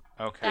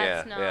 Okay.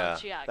 That's yeah. not yeah.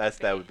 geography.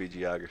 That would be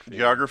geography.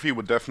 Geography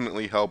would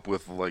definitely help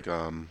with I would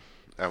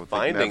think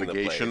Finding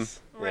navigation. the place.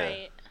 Yeah.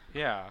 Right.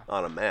 Yeah.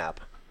 On a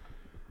map.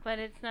 But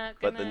it's not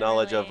But gonna the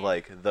knowledge of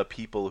really- the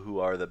people who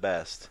are the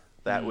best.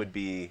 That would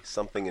be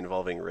something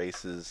involving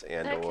races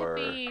and That or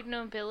could be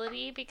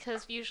nobility,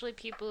 because usually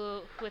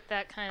people with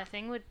that kind of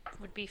thing would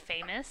be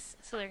famous,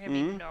 so they're gonna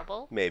be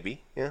noble.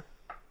 maybe. Yeah.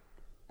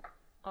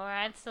 Or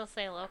I'd still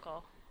say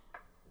local.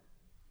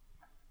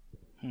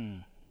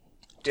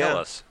 Tell Yeah.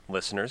 us,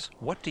 listeners,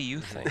 what do you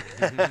think?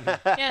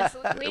 Yes,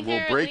 leave We'll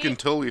your, break leave,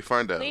 until we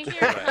find out. leave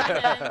your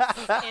comments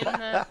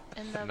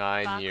in the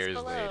 9 box years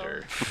below.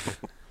 later.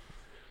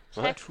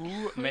 Check, Too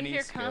leave many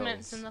your skills.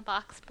 comments in the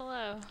box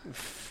below.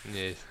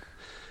 Yes.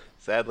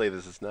 Sadly,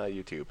 this is not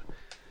YouTube.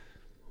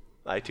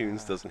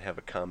 iTunes doesn't have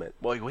a comment.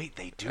 Well, wait,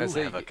 they do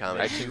have a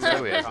comment. iTunes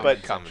really has But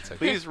a comment section.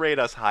 Please rate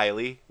us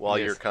highly while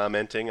Yes. you're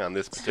commenting on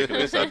this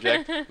particular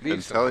subject.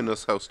 And telling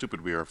us how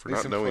stupid we are for leave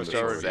not some knowing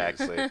four-star this.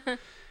 reviews. Exactly.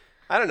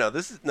 I don't know.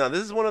 This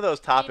is one of those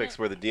topics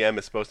where the DM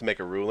is supposed to make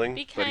a ruling,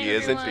 Be but he kind,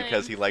 isn't everyone.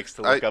 because he likes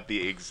to look up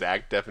the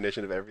exact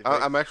definition of everything.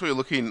 I'm actually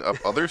looking up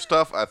other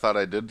stuff. I thought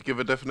I did give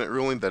a definite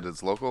ruling that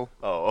it's local.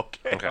 oh,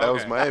 okay. That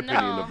was Okay. my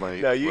opinion No. of my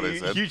No, what I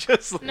said. you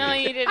just No,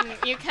 you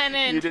didn't. You kind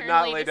of you did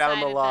not lay down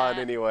the law in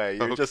any way.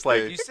 You're just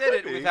like You said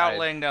it could be. without I-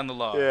 laying down the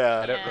law. I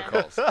Yeah. don't Yeah. recall.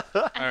 I thought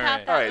Alright.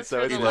 that Alright, was so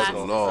for it's the local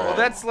last law. Well,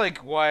 episode.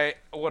 that's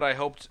what I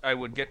hoped I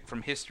would get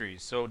from history.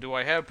 So, do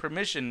I have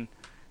permission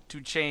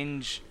to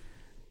change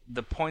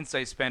the points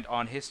I spent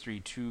on history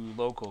to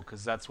local?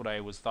 Because that's what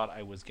I thought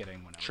I was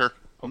getting when I was... Sure.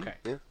 Okay.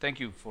 Yeah. Thank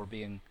you for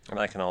being... And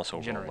I can also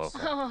roll Generous. local.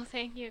 Oh,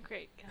 thank you,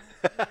 great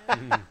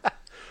guy.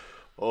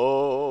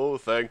 Oh,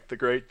 thank the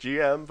great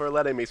GM for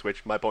letting me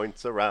switch my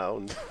points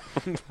around.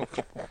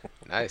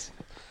 Nice.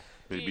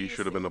 Maybe you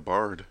should have been a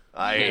bard.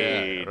 I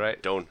Yeah,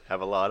 right. don't have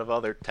a lot of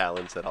other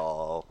talents at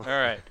all. All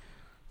right.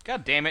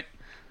 God damn it.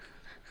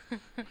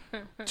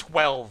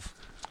 12.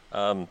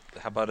 How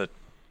about a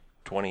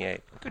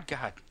 28? Good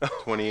God.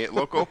 28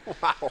 local.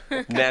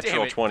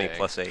 Natural it. 20 Dang.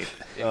 plus 8.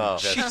 Well,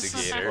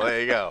 Investigator.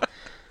 there you go.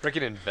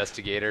 Freaking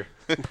investigator.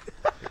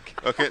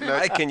 Okay, now,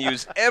 I can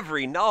use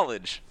every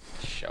knowledge.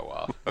 Show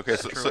off. okay.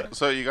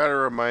 So you got to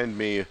remind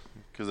me,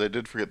 because I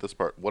did forget this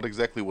part. What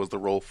exactly was the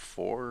roll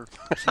for?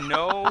 To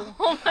know,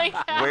 Oh my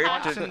god. Where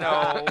to to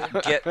know,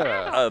 get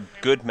a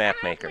good map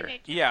maker?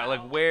 yeah,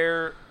 like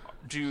where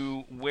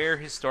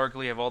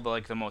historically have all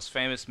the most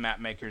famous map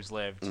makers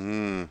lived?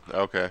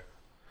 Okay.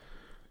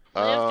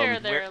 Lived or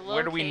they're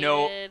Where do we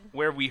know located.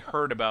 where we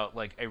heard about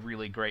a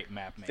really great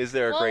map maker? Is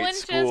there a Well, it great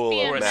wouldn't just school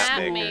be a of map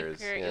map maker.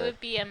 makers? It would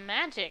be a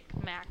magic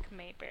map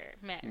maker.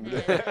 Mac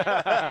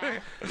I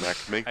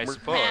make Map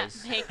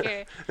suppose.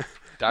 maker.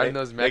 Darn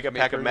those Make a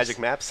pack of makers. magic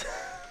maps.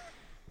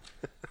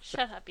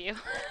 Shut up, you.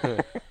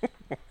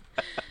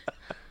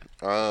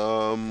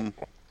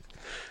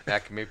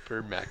 Mac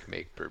maker,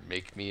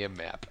 make me a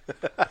map.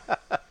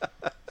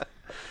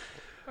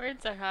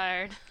 Words are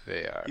hard.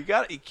 They are.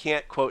 You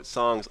can't quote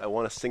songs. I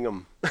want to sing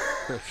them.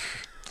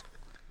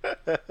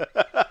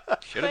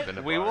 Should have been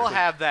a We bard. will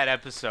have that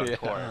episode, Yeah.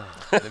 Court.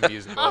 The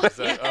musical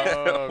episode.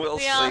 Oh, We'll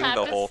We all sing have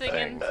the to whole sing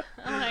thing.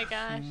 Oh my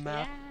gosh.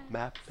 Map, Yeah.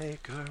 map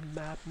maker,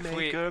 map If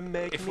we- maker,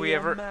 make if me we a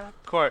ever map.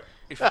 Court,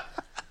 if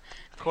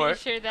Court,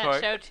 sure that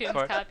Court, show tune's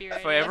Court,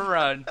 copyrighted? If I ever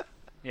run,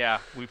 yeah,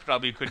 we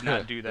probably could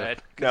not do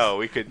that. No,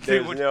 we could. It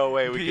There's would no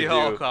way we be could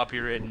all do.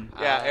 copywritten.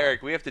 Yeah,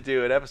 Eric, we have to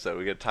do an episode.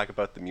 We got to talk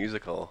about the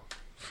musical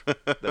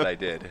that I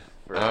did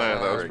for yeah,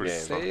 that was our pretty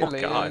game. fun.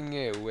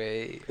 sailing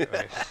away.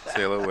 Okay,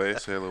 Sail away,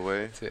 sail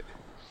away. that's it.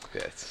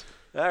 That's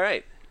All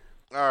right.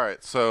 All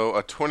right, so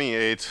a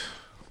 28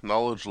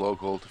 knowledge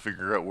local to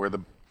figure out where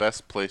the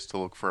best place to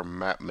look for a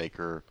map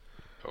maker.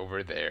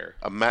 over there.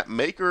 A map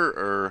maker,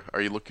 or are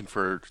you looking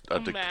for a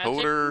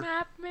decoder? Magic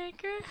map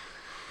maker?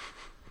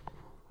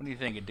 What do you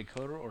think? A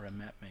decoder or a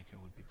map maker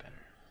would be better?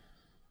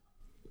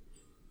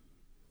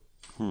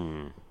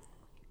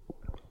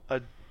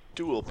 A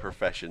dual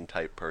profession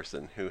type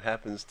person who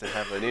happens to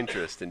have an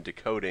interest in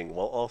decoding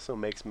while also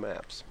makes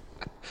maps.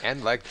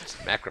 And like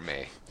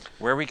macrame.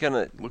 Where are we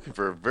gonna? Looking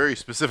for a very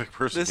specific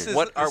person This here. is.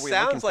 What are this we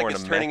sounds looking for like in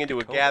it's a turning map into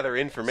a decoder? gather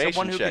information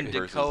Someone who check can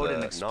versus decode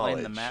and explain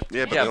knowledge. the map.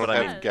 Yeah, but Yeah, they but don't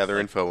I have mean- gather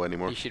info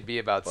anymore. He should be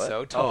about What?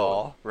 so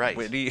tall. Oh, right.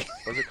 Where do you,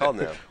 What's it called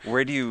now?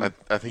 where do you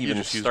I think you even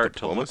just use start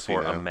to look diplomacy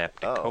for now. a map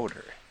Oh.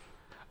 decoder?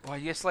 Well, I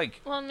guess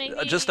Well, maybe.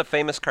 Just a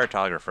famous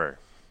cartographer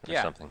or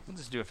yeah, something. we'll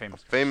just do a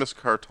famous. Famous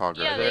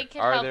cartographer. Yeah, they could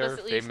Are help there us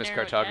at least famous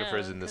narrow it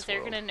cartographers down, in this 'cause they're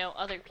world? gonna know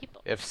other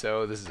people. If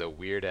so, this is a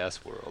weird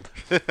ass world.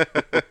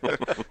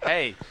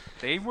 Hey,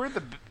 they were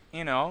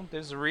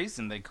there's a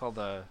reason they call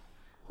the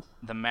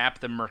map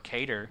the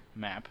Mercator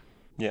map.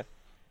 Yeah.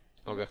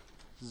 Okay.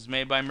 This is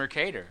made by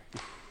Mercator.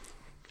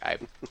 I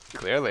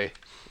clearly.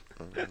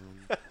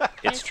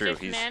 It's Mr. true.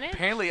 He's. Fnatic?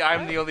 Apparently,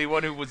 I'm the only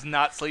one who was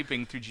not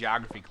sleeping through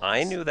geography class.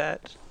 I knew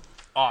that.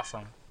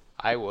 Awesome.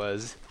 I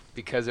was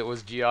because it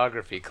was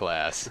geography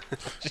class.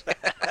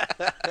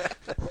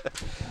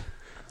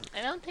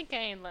 I don't think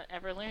I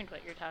ever learned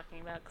what you're talking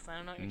about because I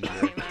don't know what you're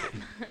talking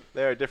about.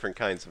 There are different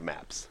kinds of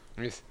maps.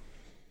 Yes.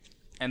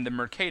 And the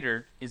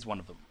Mercator is one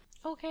of them.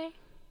 Okay.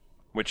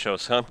 Which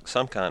shows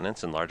some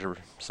continents in larger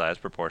size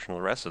proportion to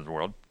the rest of the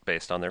world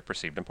based on their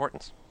perceived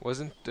importance.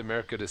 Wasn't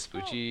Americo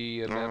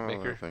Vespucci a map I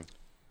maker? think.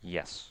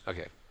 Yes.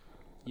 Okay.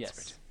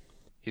 Yes.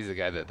 He's the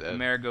guy that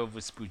Amerigo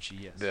Vespucci,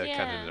 yes. the Yeah.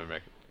 continent of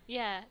America.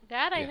 Yeah,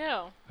 that I Yeah.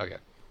 know. Okay.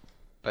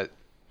 But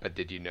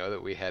did you know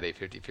that we had a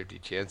 50-50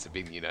 chance of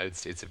being the United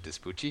States of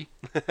Vespucci?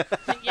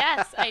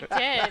 Yes, I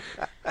did.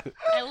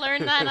 I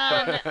learned that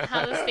on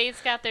how the states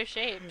got their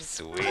shapes.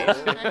 Sweet.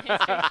 On History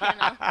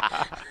Channel.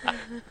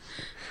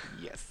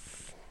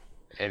 Yes.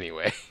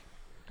 Anyway.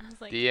 I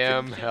was like,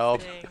 DM,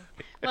 help. interesting.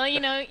 Well,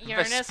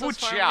 Uranus was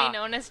Vespuccia. formerly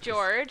known as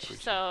George,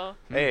 so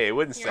Hey, it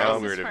wouldn't Uranus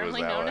sound is weird if it was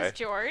formerly that known way. as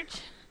George.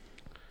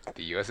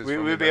 The U.S. is We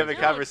formerly would be known having a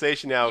as-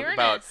 conversation now Uranus.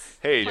 about,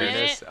 hey, Planet.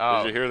 Uranus.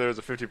 Oh. did you hear there was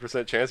a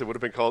 50% chance it would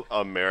have been called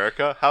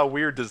America? How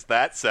weird does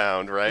that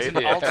sound, It's right?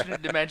 an Yeah.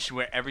 alternate dimension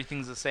where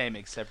everything's the same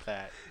except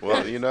that.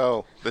 Well,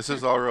 this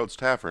is All Roads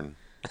Tavern.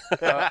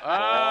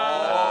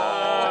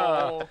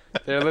 Oh.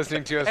 They're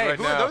listening to us Hey, right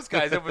who now. are those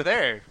guys over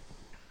there?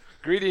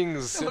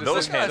 Greetings, citizens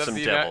Those of handsome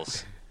the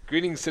devils.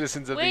 Greetings,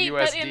 citizens of Wait, the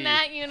USD. but in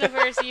that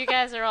universe, you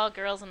guys are all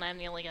girls and I'm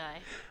the only guy.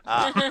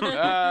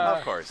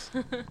 Of course.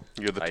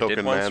 You're the I token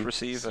did once man.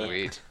 receive a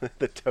Sweet.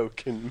 The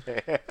token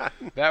man.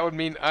 That would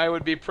mean I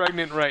would be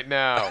pregnant right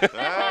now.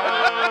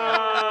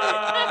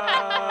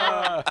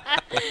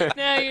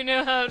 Now you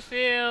know how it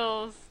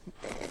feels.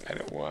 I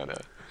don't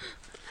wanna.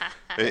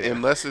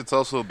 Unless it's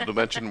also the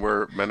dimension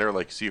where men are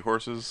like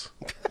seahorses.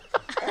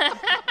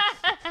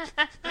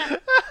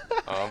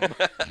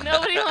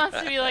 Nobody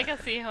wants to be like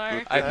a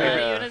seahorse. I think, Are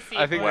you in a I think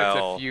seahorse? that's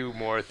Well- a few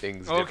more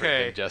things different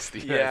Okay. than just the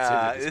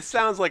Yeah, United it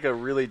sounds like a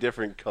really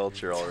different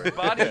culture already.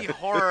 Body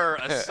horror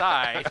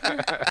aside,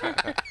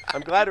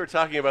 I'm glad we're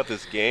talking about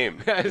this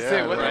game. I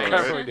say, what right, the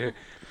crap right. are we doing?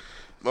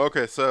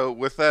 Okay, so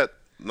with that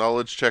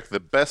knowledge check, the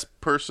best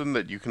person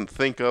that you can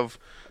think of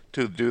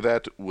to do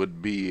that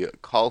would be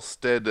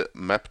Kalstead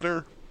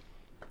Mepner.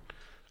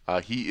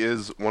 He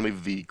is one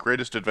of the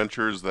greatest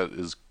adventurers that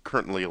is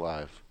currently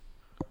alive.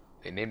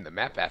 They named the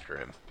map after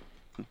him,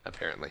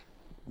 apparently.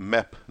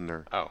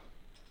 Mepner. Oh.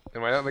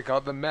 Then why don't they call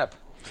it the MEP?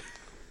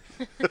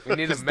 We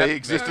need a Because MEP. they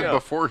existed map.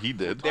 before he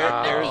did. There,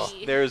 Oh.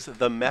 there's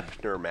the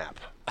Mepner map.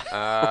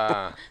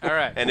 All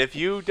right. And if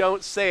you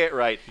don't say it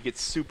right, he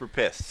gets super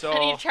pissed.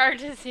 And he So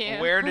charges you.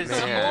 where does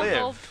he Man. live?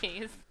 Gold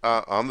piece.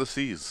 On the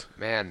seas.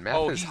 Man,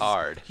 math is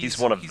hard. He's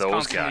one of he's those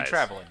constantly guys.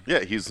 traveling.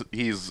 Yeah, he's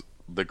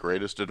the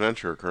greatest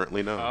adventurer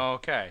currently known.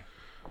 Okay.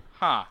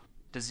 Huh.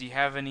 Does he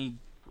have any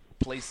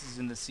places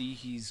in the sea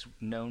he's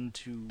known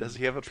to Does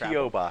he have a travel?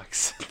 P.O.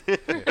 box?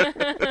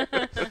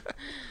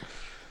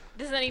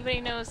 Does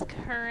anybody know his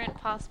current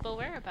possible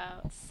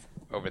whereabouts?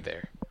 Over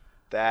there.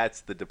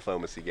 That's the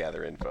diplomacy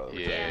gather info. that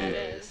we're Yeah. Yeah, talking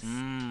it about. is.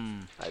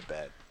 Mm. I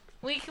bet.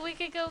 We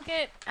could go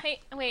get.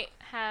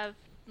 Have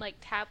like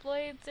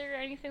tabloids or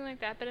anything like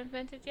that been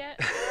invented yet?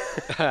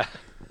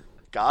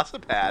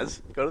 Gossip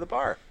has. Go to the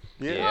bar.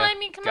 Yeah. Well, I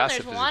mean, come on.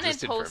 Gossip There's has wanted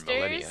existed for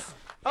millennia. posters.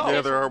 Yeah,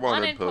 There's there are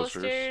wanted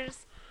posters.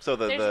 posters. So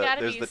There's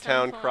gotta there's be the some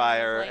town form of,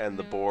 crier like, and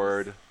the news.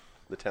 board.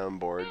 The town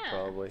board, Yeah,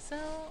 probably. So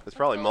There's let's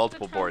probably go to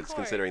multiple the town boards court.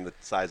 considering the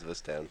size of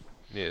this town.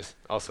 Yes.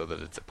 Also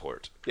that it's a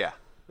port. Yeah,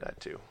 that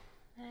too.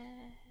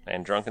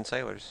 And drunken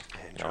sailors.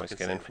 And You always drunken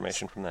get sailors.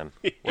 information from them.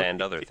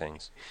 And other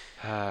things.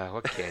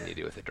 What can you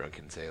do with a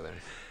drunken sailor?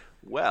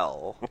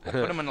 Well,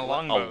 Put him in a A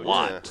longboat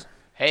lot.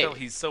 Hey. until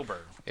he's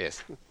sober.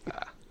 Yes.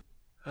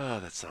 oh,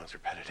 that sounds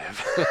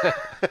repetitive.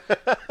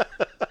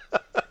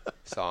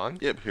 Song?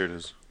 Yep, here it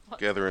is.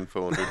 Gather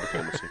info and do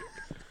diplomacy.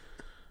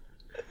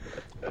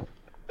 What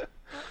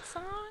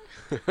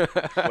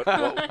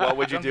song? what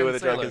would you do Drunken with a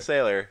drunken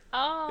sailor?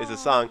 Oh. Is a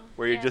song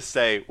where you yes. just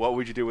say, "What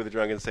would you do with a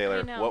drunken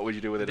sailor? know. What would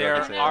you do with a There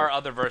drunken sailor? are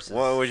other verses.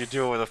 What would you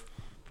do with a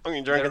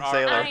fucking drunken There are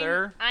sailor?"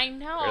 other- I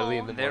know. Early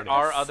in the There morning.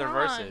 are other Song.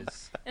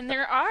 verses. And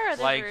there are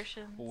other Like,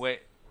 versions. way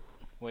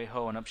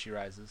ho and up she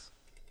rises.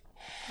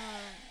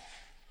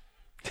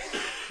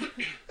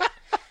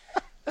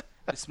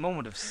 This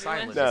moment of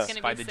silence just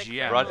gonna by be the sick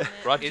GM for a Brought, moment.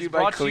 brought to is you by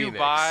brought to Kleenex. you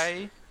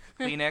by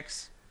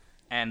Kleenex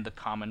and the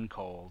common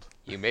cold,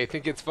 You may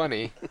think it's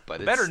funny,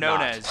 but better it's known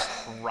not. as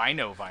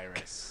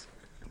rhinovirus.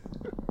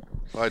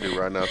 Why do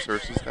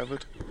rhinoceroses have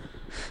it?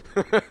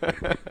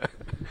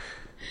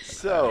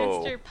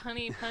 So, Mr.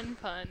 Punny Pun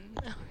Pun.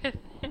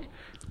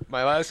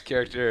 My last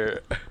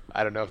character,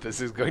 I don't know if this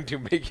is going to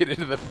make it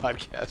into the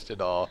podcast at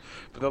all,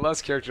 but the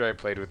last character I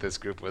played with this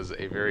group was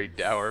a very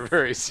dour,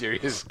 very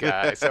serious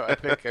guy. So I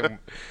think I'm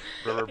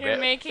rubber You're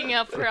making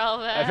up for all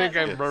that. I think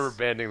I'm rubber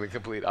banding the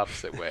complete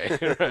opposite way.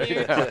 right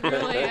You now.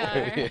 truly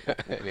are. Yeah,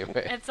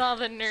 anyway, It's all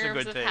the a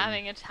nerves good of thing.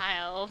 having a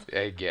child.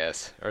 I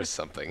guess, or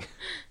something.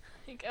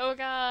 Like, oh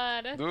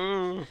God,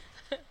 Ooh.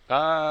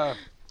 time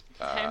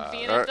to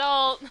be an Alright.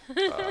 adult.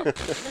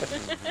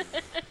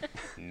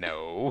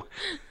 No.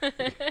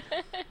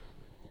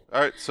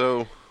 Alright,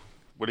 so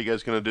what are you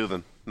guys going to do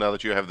then, now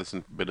that you have this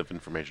bit of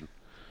information?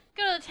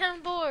 Go to the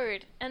town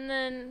board and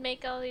then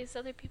make all these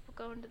other people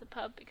go into the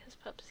pub because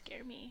pubs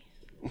scare me.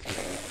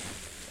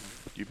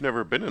 You've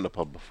never been in a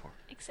pub before.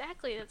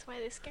 Exactly, that's why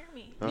they scare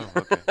me. Oh,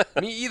 okay.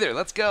 Me either.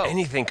 Let's go.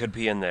 Anything could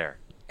be in there.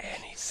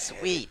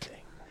 sweet.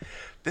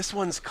 This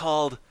one's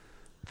called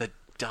the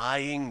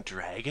Dying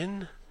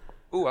Dragon.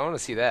 Ooh, I want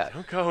to see that.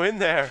 Don't go in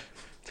there.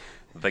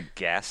 The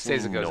gas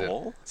Seiza goes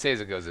knoll? in.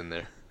 Seiza goes in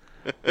there.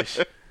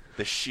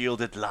 The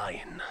Shielded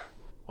Lion.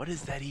 What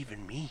does that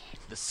even mean?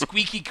 The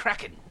squeaky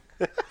kraken.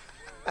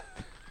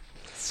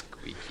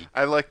 Squeaky.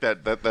 I like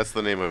that. That's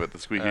the name of it, the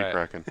Squeaky Alright.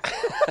 Kraken.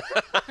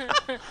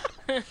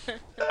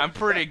 I'm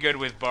pretty good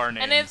with bar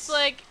names. And it's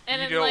like,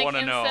 and You it, don't like wanna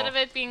instead know. of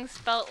it being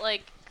spelt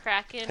like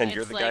Kraken, And it's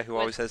you're the like guy who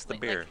always with, has the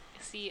like, beer.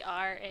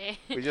 C-R-A.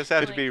 We just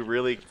have to Like, be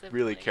really, it's a,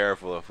 really like-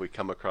 careful if we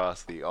come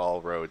across the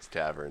All Roads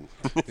Tavern.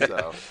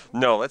 So,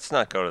 No, let's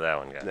not go to that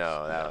one, guys.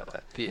 no,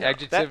 that. The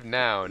adjective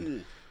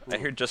noun. I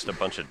hear just a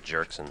bunch of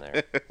jerks in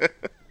there.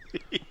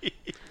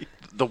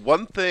 The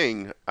one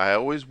thing I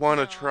always want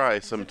to No, try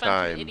it's a bunch of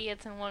sometime,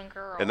 idiots and one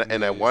girl.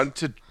 and I want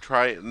to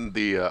try it in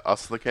the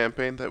Usla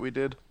campaign that we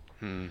did,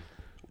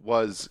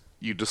 was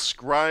you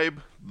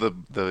describe the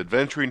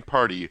adventuring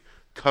party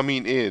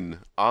coming in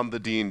on the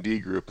D&D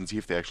group and see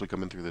if they actually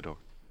come in through the door.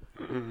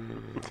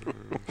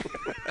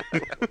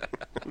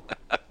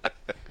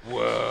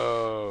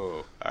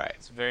 Whoa. All right.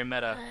 It's very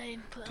meta.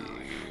 Mind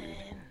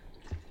blowing.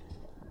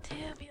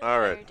 Tubular, All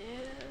right. dude.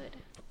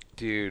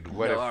 Dude,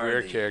 what if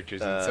we're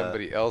characters in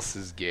somebody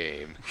else's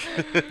game?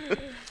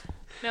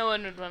 No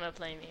one would want to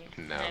play me.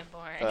 No. I'm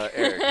boring.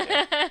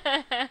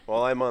 Eric,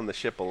 while I'm on the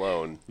ship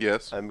alone,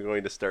 Yes. I'm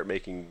going to start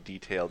making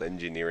detailed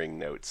engineering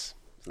notes.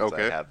 Since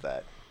Okay. I have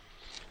that.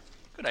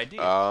 Good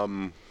idea.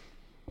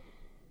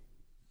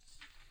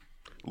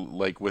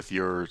 Like with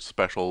your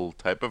special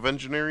type of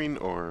engineering,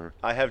 or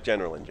I have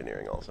general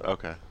engineering also.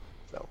 okay,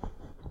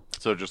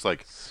 So, just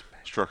like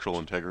structural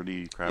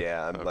integrity crap.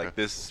 yeah, I'm okay. like,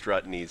 this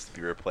strut needs to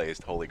be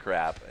replaced. Holy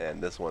crap.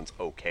 And this one's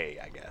okay,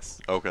 I guess.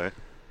 Okay.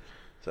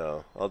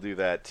 So, I'll do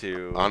that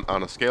too.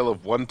 On a scale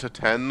of 1 to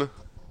 10,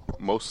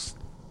 most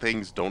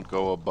things don't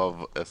go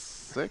above a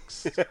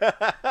 6.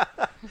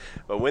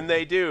 But when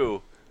they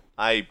do,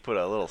 I put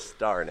a little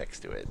star next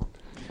to it.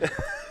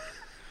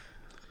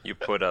 You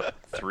put up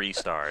 3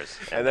 stars.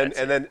 And then, that's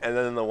and it.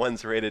 then the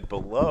ones rated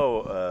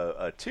below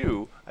a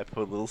 2, I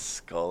put a little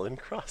skull and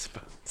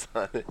crossbones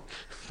on it.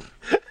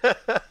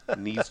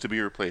 needs to be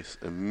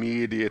replaced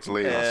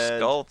immediately. And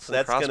Skulls and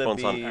that's gonna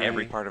crossbones on be-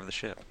 every part of the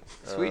ship.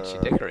 Sweet, she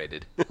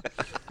decorated.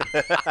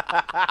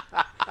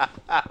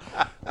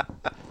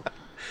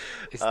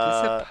 Is this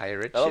a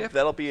pirate ship?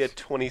 That'll be a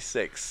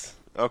 26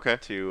 Okay.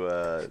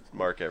 to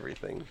mark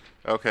everything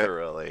Okay.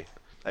 thoroughly.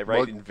 I write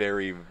Well- in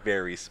very,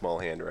 very small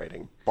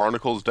handwriting.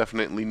 Barnacles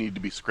definitely need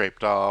to be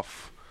scraped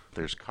off.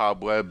 There's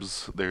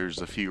cobwebs. There's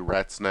a few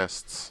rat's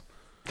nests.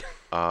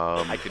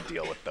 I could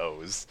deal with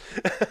those.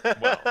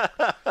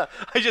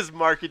 I just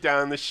mark it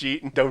down on the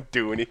sheet and don't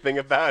do anything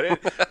about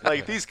it.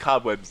 Like, these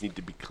cobwebs need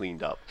to be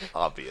cleaned up,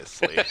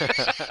 obviously.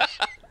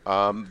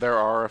 There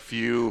are a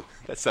few.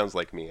 That sounds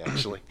like me,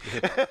 actually.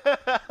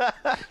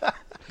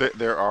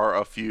 There are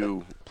a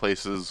few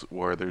places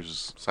where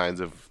there's signs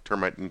of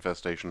termite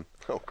infestation.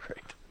 Oh,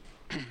 great.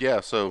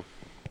 Yeah, so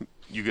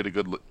you get a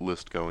good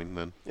list going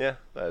then. Yeah,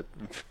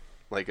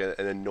 like an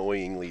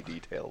annoyingly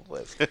detailed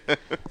list.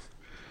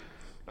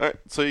 All right,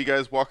 so you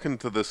guys walk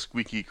into the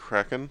Squeaky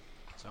Kraken.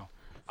 So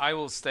I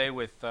will stay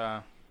with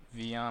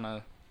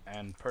Viana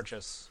and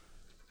purchase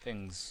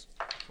things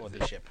for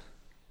the ship.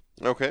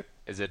 Okay.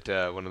 Is it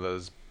one of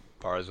those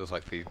bars with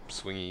like the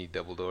swingy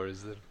double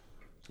doors?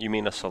 You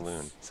mean a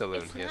saloon?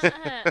 Saloon, It's yes.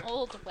 not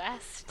Old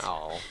West.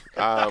 Oh,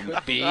 Um,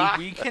 B.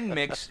 We can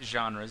mix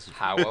genres.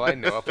 How will I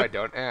know if I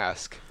don't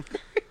ask?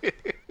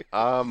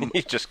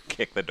 You just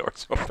kick the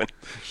doors open.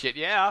 Shit,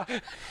 yeah.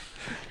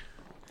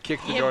 Kick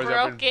the You doors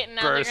open, broke it,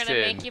 now they're burst gonna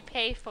in. make you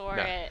pay for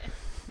No. it.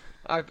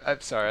 I'm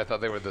sorry, I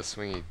thought they were the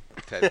swingy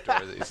type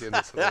doors that you see in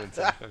the saloon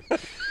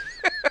sometimes.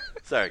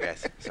 Sorry,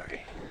 guys.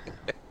 Sorry.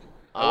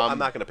 I'm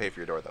not going to pay for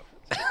your door, though.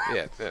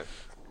 Yeah, yeah.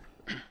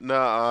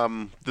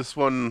 No, this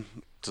one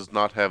does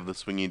not have the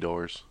swingy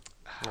doors.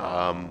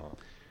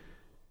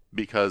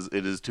 Because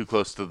it is too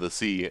close to the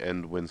sea,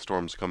 and when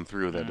storms come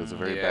through, that is a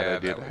very bad Yeah,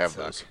 idea that to would have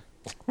suck. those.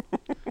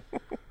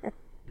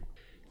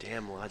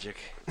 Damn logic.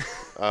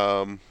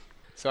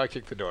 So I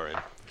kicked the door in.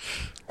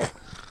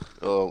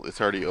 Oh, it's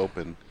already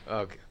open.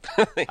 Okay.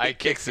 I kicked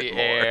kicks the it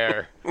more.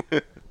 air.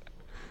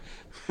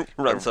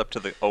 Runs up to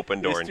the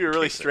open door Just and do a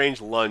really kicks it.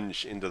 strange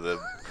lunge into the...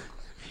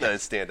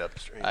 stand up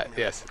straight.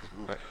 Yes.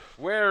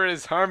 Where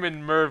is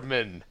Harmon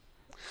Mervman?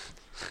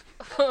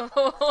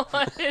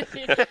 What did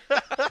you just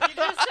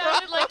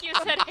sounded like you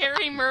said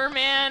Harry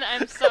Merman.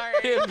 I'm sorry.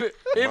 Him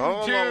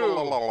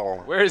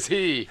too. Where's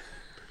he?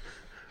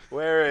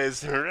 Where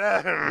is...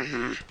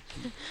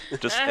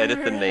 Just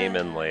edit the name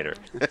in later.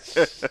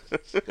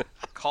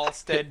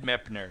 Kalstead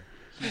Mepner.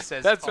 He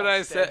says That's what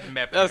I said.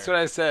 Mepner. That's what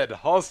I said.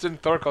 Halston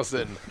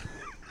Thorkelson.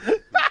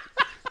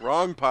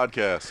 Wrong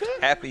podcast.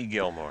 Happy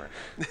Gilmore.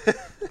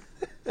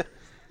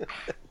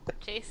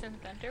 Jason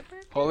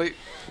Thunderbird? Holy.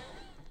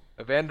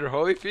 Evander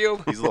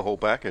Holyfield? He's the whole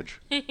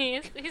package.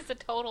 He's a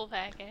total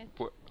package.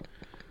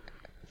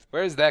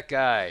 Where's that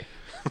guy?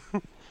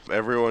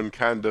 Everyone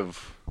kind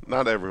of,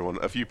 not everyone,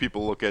 a few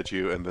people look at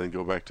you and then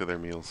go back to their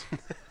meals.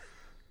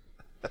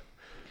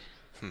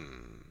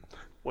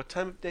 What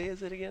time of day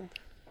is it again?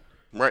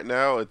 Right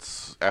now,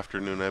 it's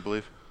afternoon, I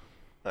believe.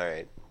 All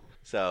right.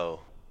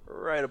 So,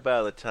 right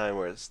about the time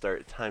where it's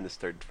time to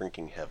start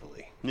drinking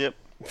heavily Yep.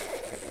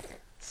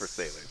 for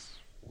sailors.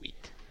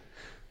 Sweet.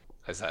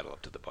 I sidle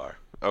up to the bar.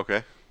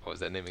 Okay. What was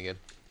that name again?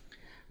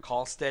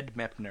 Kalstead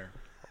Mepner.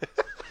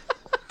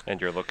 And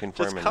you're looking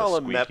for Just him in call the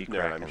him squeaky Mepner.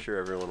 kraken. I'm sure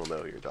everyone will know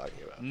who you're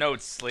talking about.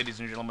 Notes, ladies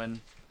and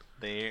gentlemen.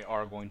 They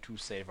are going to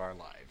save our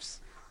lives.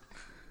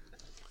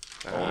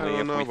 I Only don't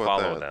if know we about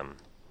follow that. them.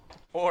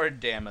 Or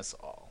damn us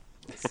all.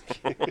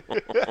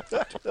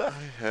 I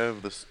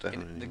have this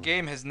down The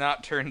game has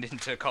not turned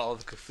into Call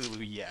of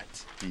Cthulhu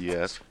yet.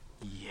 yet.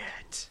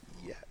 Yet.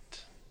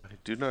 Yet. I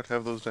do not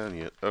have those down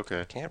yet.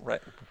 Okay. Can't read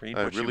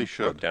I what really you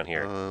should. wrote down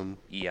here.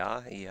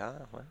 Yeah,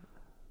 What?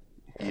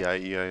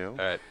 E-I-E-I-O. All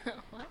right.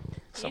 What?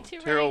 So- You two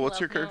Carol, writing what's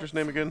your love character's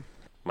notes? name again?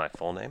 My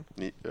full name?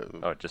 Uh,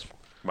 Oh, just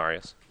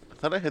Marius. I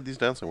thought I had these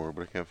down somewhere,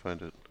 but I can't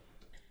find it.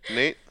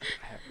 Nate?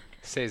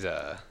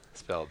 Seiza,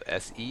 spelled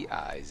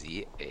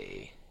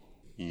S-E-I-Z-A.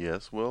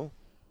 Yes, Will?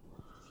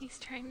 He's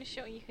trying to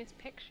show you his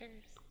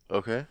pictures.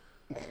 Okay.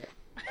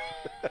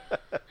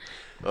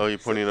 Oh, you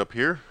pointing up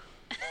here?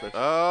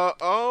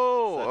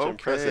 Oh, Such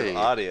impressive okay.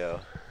 audio.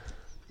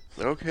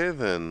 Okay,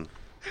 then.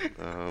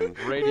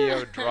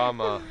 Radio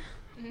drama.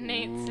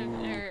 Nate's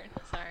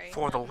sorry.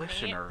 For the not Nate.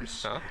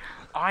 listeners, Huh?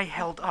 I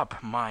held up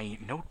my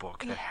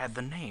notebook that had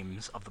the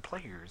names of the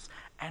players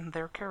and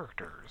their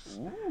characters.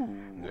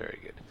 Very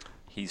good.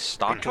 He's It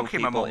stalking took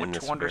him a people in moment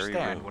this to very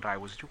understand room. what I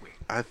was doing.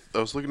 I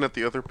was looking at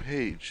the other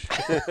page.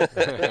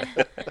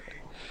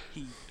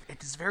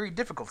 It is very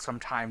difficult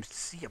sometimes to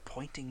see a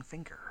pointing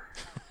finger.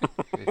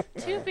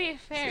 To be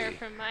fair,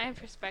 from my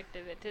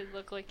perspective, it did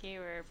look like you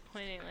were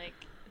pointing like.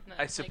 not,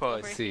 I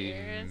suppose. Like, over See,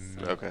 here,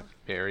 so- Okay.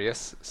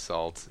 Marius,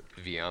 Salt,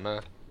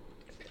 Viana,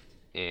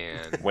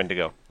 and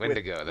Wendigo.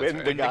 Wendigo. That's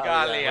right.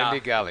 Wendigalia.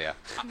 Wendigalia.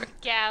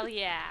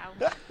 Gallia.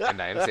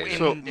 And I am Seiza.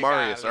 So, Wendigalia.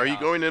 Marius, are you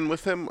going in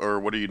with him, or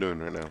what are you doing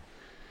right now?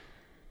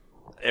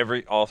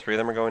 All three of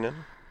them are going in?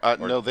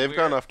 No, they've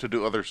gone off to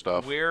do other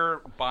stuff. We're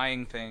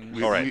buying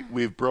things. All right.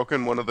 We've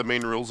broken one of the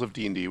main rules of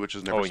D&D, which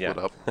is never Oh, yeah.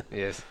 split up.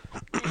 Yes.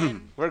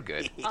 And We're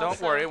good. Don't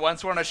also, worry.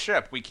 Once we're on a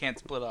ship, we can't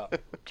split up.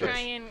 Try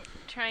and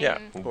Yeah,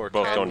 Or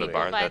both call going to the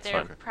people bar. by That's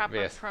their fine. proper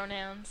Yes.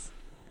 pronouns.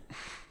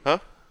 Huh?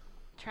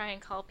 Try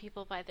and call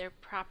people by their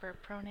proper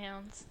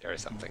pronouns. Or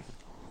something.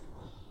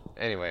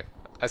 Anyway,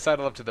 I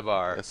sidle up to the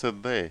bar. I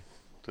said they,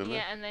 didn't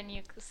Yeah, and then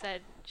you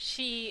said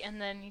she, and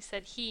then you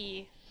said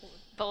he.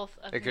 Both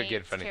of It could get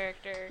Nate's funny.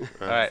 character.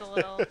 Alright. It's a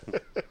little.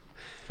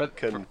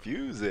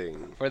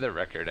 Confusing. For the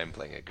record, I'm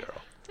playing a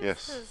girl.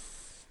 Yes. This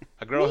is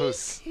A girl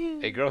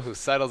who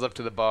sidles up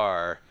to the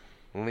bar,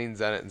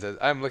 leans on it and says,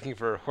 "I'm looking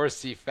for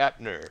Horsey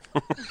Fapner."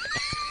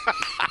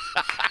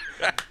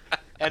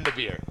 And a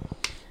beer.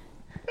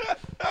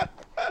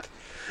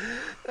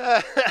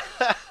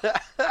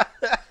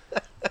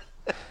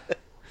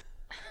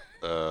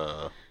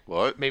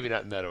 What? Maybe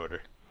not in that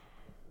order.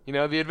 You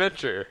know, the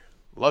adventure.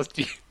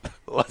 Lusty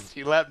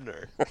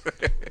Lapner.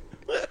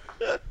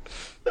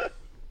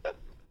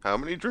 How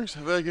many drinks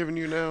have I given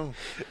you now?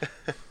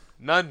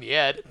 None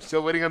yet.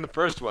 Still waiting on the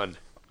first one.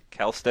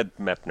 Kalstead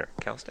Mepner.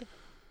 Kalstead?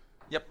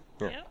 Yep.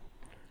 yeah.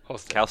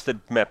 Holstein. Kalstead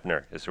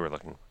Mepner is who we're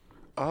looking.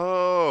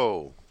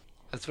 Oh,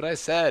 That's what I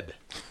said.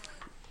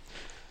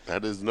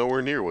 that is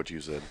nowhere near what you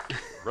said.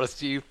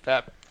 Rusty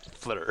Fat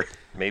Flitter.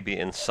 Maybe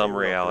in some love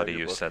reality that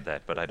you book. said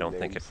that, but I don't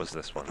think Names. it was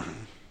this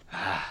one.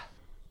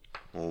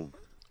 Well,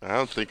 I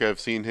don't think I've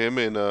seen him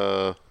in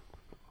well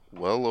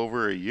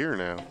over a year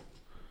now.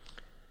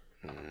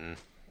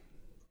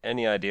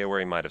 Any idea where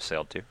he might have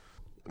sailed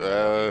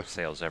to?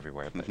 Sails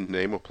everywhere, but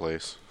Name a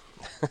place.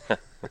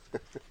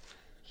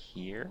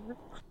 here?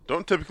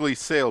 Don't typically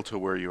sail to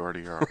where you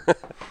already are.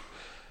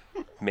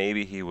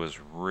 Maybe he was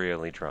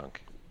really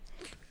drunk.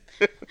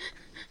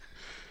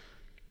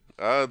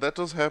 That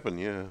does happen,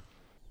 yeah.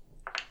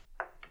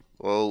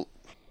 Well,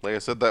 like I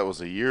said, that was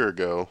a year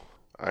ago.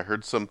 I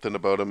heard something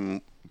about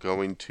him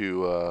going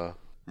to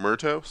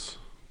Myrtos.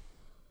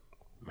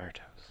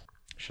 Myrtos.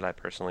 Should I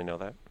personally know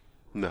that?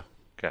 No.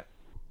 Okay.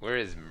 Where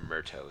is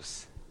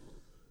Myrtos?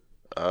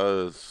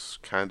 It's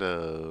kind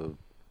of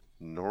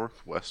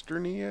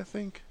northwesterny, I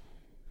think.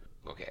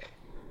 Okay.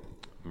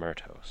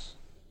 Myrtos.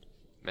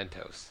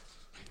 Mentos.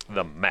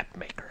 The map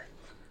maker.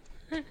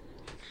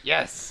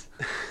 Yes!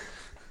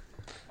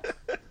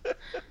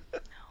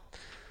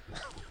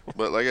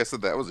 But like I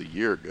said, that was a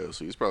year ago,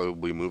 so he's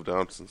probably moved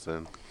on since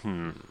then.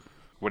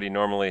 Would he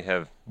normally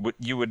have...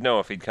 You would know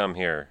if he'd come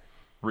here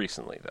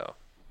recently, though.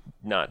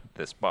 Not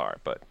this bar,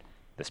 but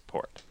this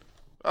port.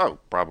 Oh,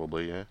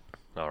 probably, yeah.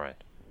 All right.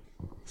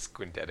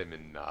 Squint at him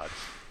and nod.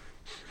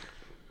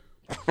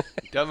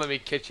 Don't let me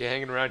catch you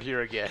hanging around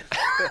here again.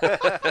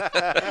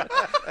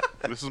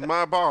 This is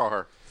my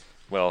bar.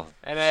 Well,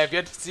 And I have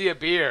yet to see a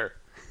beer.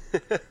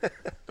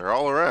 They're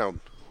all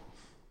around.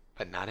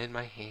 But not in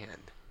my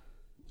hand.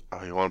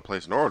 Oh, you want to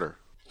place an order?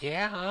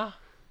 Yeah.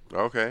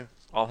 Okay.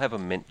 I'll have a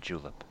mint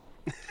julep.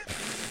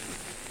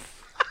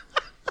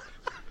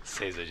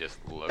 Caesar just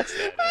looks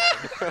at him.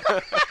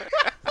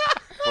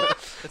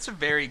 That's a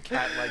very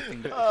cat-like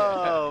thing to do.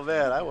 Oh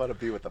man, I want to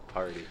be with the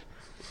party.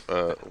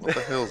 What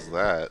the hell's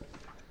that?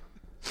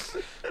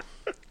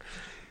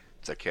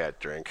 It's a cat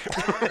drink. Does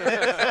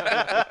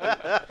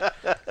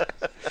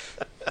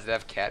it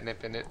have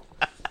catnip in it?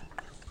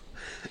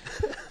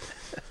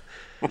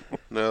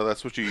 No,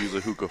 that's what you use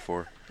a hookah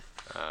for.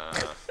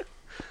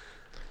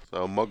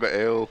 So, mug of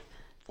ale,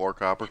 4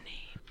 copper.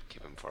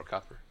 Give him 4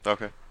 copper.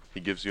 Okay. He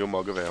gives you a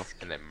mug of ale.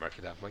 And then mark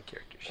it off my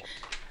character sheet.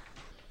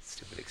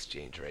 Stupid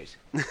exchange rate.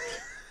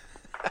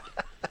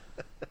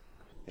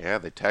 Yeah,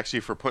 they tax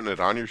you for putting it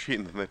on your sheet,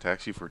 and then they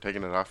tax you for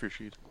taking it off your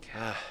sheet.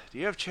 Do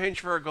you have change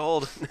for a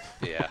gold?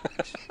 Yeah.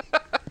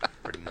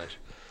 Pretty much.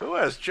 Who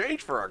has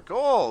change for a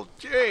gold?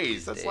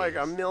 Jeez, that's like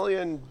days.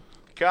 1,000,000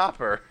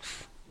 copper.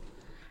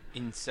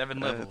 In 7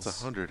 levels.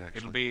 It's 100, actually.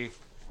 It'll be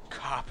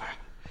copper,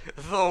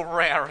 the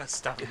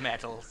rarest of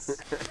metals.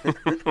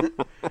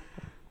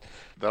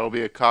 That'll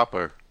be a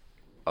copper.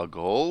 A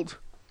gold?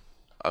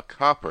 A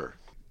copper.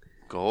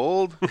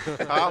 Gold?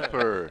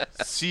 Copper.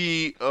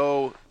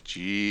 COGOL.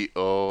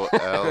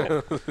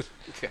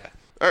 Okay.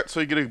 Alright, so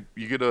you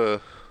get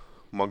a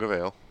mug of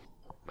ale.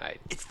 I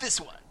It's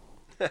this one.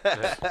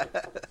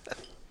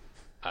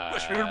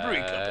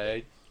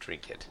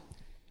 drink it.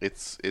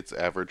 It's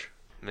average.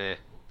 Meh.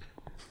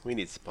 We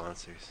need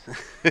sponsors.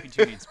 We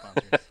do need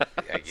sponsors.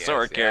 I guess, So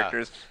our yeah.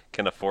 characters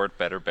can afford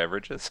better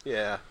beverages.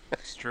 Yeah.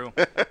 It's true.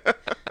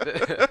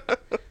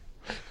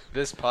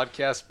 This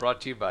podcast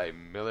brought to you by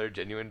Miller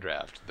Genuine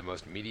Draft, the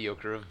most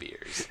mediocre of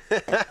beers.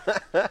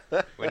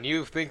 When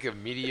you think of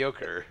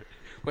mediocre,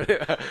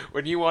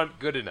 when you want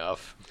good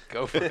enough,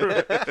 go for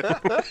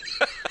it.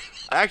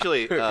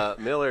 Actually,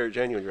 Miller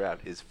Genuine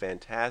Draft is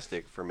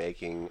fantastic for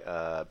making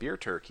beer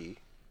turkey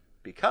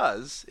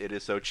because it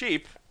is so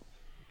cheap.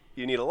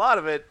 You need a lot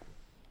of it,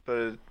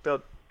 but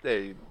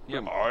hey, I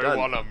done.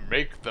 want to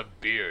make the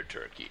beer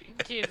turkey.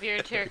 Dude, beer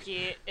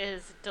turkey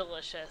is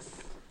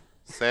delicious.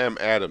 Sam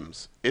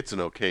Adams. It's an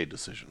okay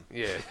decision.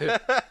 Yeah.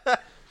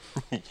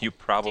 You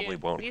probably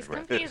Dude, won't these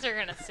regret it. companies are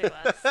gonna sue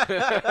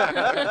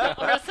us,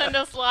 or send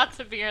us lots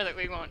of beer that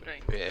we won't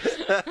drink. Yeah.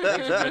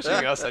 Thanks for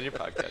mentioning us on your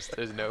podcast.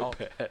 There's no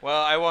bet.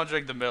 Well, I won't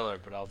drink the Miller,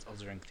 but I'll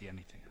drink the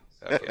anything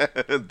else.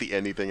 Okay. The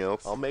anything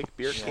else? I'll make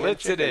beer can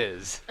Schlitz it chicken.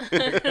 is.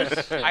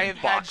 I have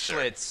had Boxer.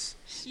 Schlitz.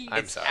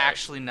 I'm It's sorry.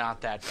 actually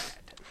not that bad.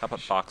 How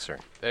about Boxer?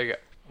 There you go.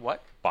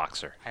 What?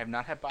 Boxer. I have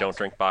not had Boxer. Don't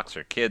drink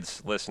Boxer.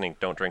 Kids listening,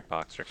 don't drink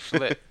Boxer.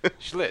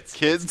 Schlitz.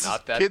 Kids, It's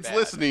not that kids bad.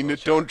 listening,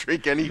 don't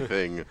drink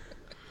anything.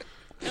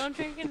 Don't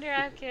drink and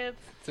drive, kids.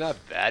 It's not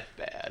that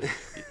bad.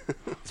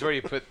 It's where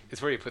you put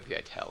the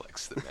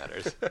italics that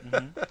matters.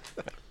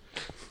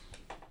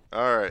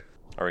 All right.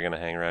 Are we gonna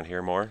hang around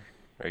here more?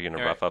 Are you gonna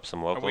All right. rough up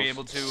some Are locals? we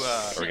able to?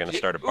 Are we gonna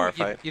start a bar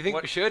fight? You think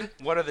What- we should?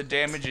 What are the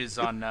damages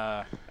on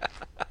I've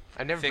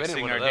never been in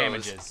fixing one our of those.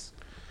 damages?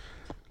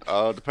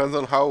 Depends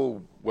on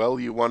how well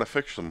you want to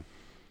fix them.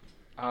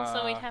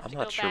 So we'd have I'm to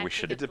not go sure back we to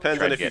should the It depends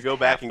Try on to if you get go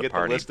back half and the get the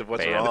party list of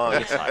what's banned wrong.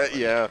 from this island.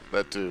 Yeah,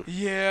 that too.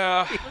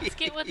 Yeah. Let's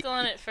get what's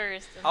on it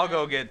first. and I'll then-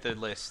 go get the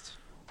list.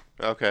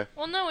 Okay.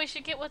 Well, no, we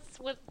should get what's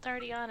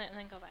already on it and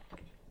then go back.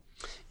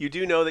 You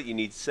do know that you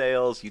need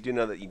sails. You do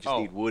know that you just Oh.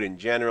 need wood in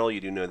general.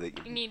 You do know that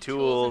you You need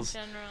tools.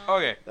 tools in general.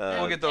 Okay,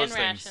 we'll get those and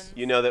things. rations.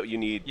 You know that you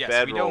need Yes, we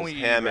bedrolls, don't need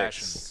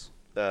hammocks,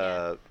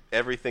 rations.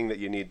 everything that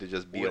you need to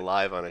just be Would-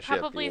 alive on a ship.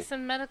 Probably You-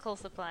 some medical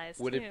supplies.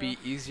 Would too. it be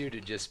easier to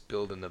just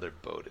build another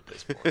boat at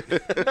this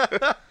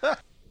point?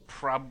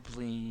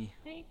 Probably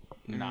Hey,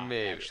 not.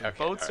 Maybe. Actually. Okay,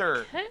 Boats all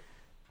are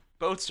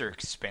Boats are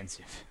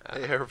expensive.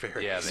 They're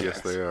very Yeah, they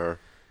Yes, they are.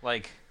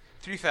 Like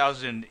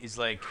 3,000 is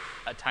like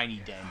a tiny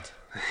dent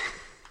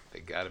They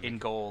gotta be, in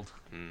gold.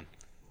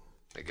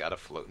 they gotta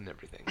float and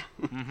everything.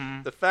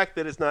 The fact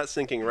that it's not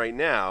sinking right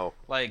now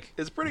Like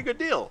is a pretty good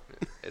deal.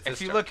 It's a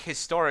if you start. look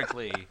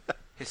historically,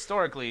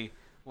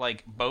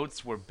 like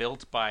boats were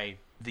built by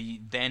the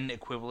then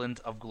equivalent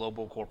of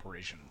global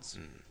corporations.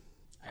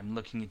 I'm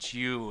looking at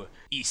you,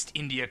 East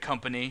India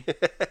Company.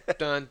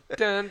 dun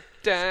dun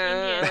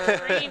dun. Indian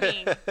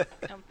trading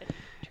company.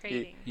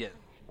 Trading. Yeah.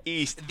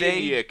 East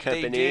India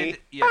Company. They did,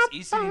 yes,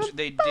 East India,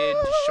 they did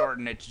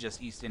shorten it to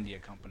just East India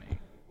Company.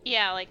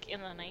 Yeah, like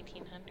in the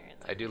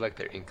 1900s. I do like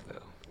their ink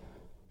though.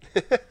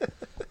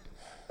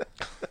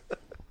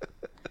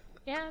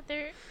 Yeah,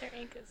 their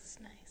ink is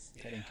nice.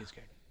 That ink is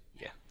good.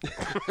 Yeah.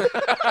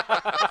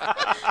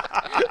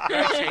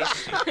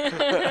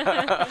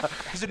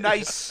 It's a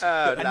nice,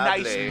 lovely.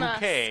 nice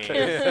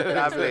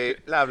bouquet.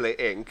 lovely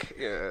ink.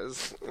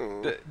 Yes.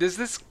 Does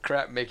this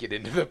crap make it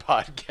into the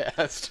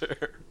podcast?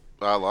 Or?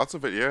 Lots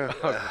of it, yeah.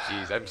 Oh,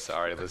 jeez, I'm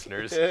sorry,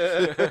 listeners.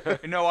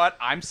 You know what?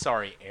 I'm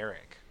sorry,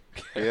 Eric.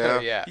 Yeah.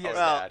 yeah. Yes. oh, Well,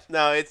 God.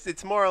 no,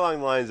 it's more along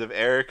the lines of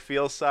Eric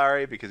feels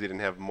sorry because he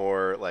didn't have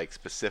more like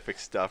specific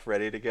stuff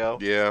ready to go.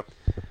 Yeah.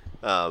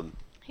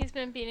 He's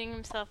been beating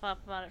himself up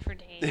about it for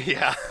days.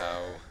 Yeah.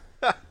 Oh,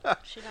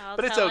 Should all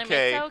But it's tell him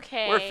okay. It's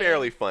okay. We're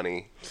fairly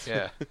funny.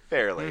 yeah.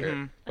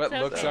 Fairly. But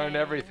It's looks okay. aren't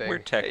everything. We're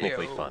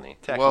technically Hey-o. funny.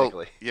 Technically.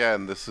 Well, yeah,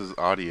 and this is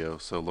audio,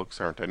 so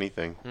looks aren't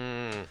anything.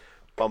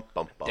 Bump,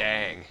 bump, bump.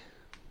 Dang.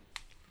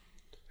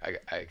 I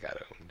got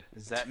owned.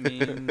 Does that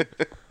mean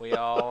we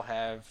all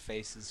have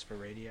faces for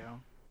radio?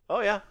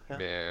 Oh, yeah. yeah.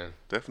 Man,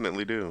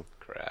 Definitely do.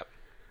 crap.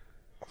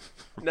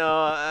 No,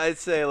 I'd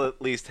say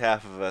at least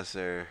half of us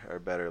are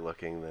better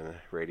looking than a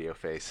radio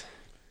face.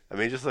 I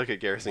mean, just look at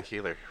Garrison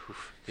Keeler.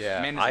 Oof.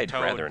 Yeah. Man is a I'd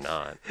toad. rather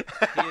not.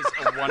 He is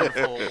a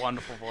wonderful,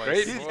 wonderful voice.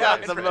 Great He's voice.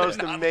 got the most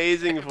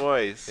amazing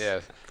voice. Yeah.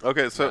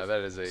 Okay, so No,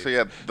 that is a- so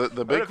yeah, the I'm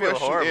big gonna feel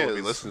question horrible if he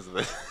is listens to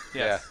this.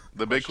 Yes.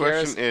 the big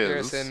Garrison, question is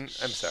Garrison,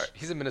 I'm sorry.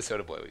 He's a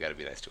Minnesota boy. We got to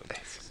be nice to him.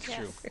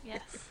 Yes,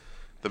 yes.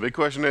 the big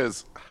question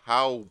is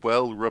how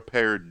well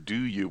repaired do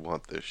you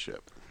want this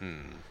ship?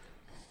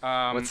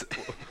 What's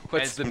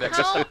as- the next?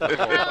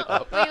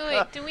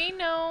 Wait. Do we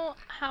know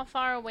how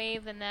far away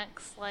the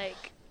next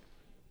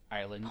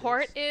Island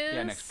port is?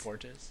 Yeah, is? next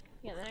port is.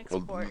 Yeah, the next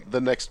Well, port.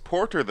 the next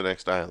port or the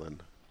next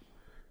island?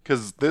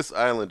 Because this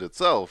island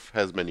itself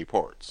has many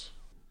ports.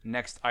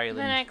 Next island.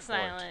 The next port.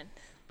 island.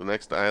 The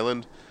next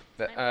island.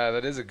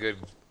 That is a good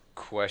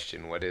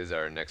question. What is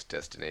our next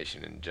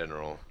destination in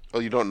general?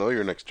 Well, you don't know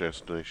your next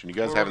destination. You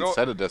guys We're haven't go-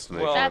 set a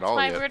destination well- at That's all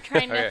why yet. we're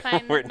trying to Okay.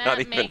 find We're the not map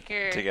even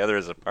maker. together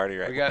as a party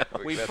right We now.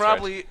 got. We that's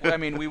probably, I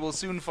mean, we will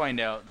soon find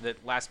out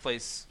that last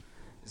place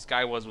this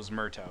guy was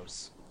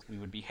Murtos. We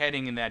would be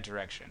heading in that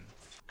direction,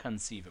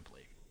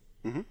 conceivably.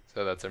 right.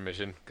 So that's our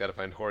mission. Got to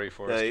find Hori Now,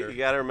 Forrester. you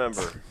got to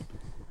remember,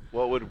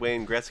 what would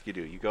Wayne Gretzky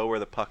do? You go where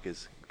the puck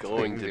is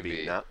going to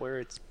be, not where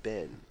it's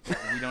been.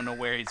 We don't know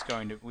where he's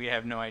going to. We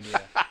have no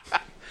idea.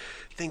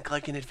 Think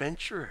like an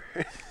adventurer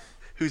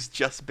who's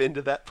just been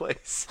to that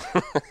place.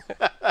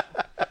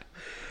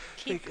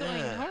 Keep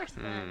going north,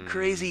 then.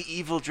 Crazy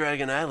Evil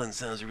Dragon Island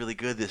sounds really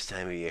good this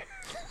time of year.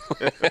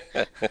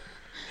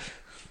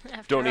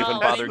 After Don't even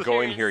all, bother winters-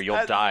 going here.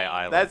 You'll die,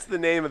 island. That's the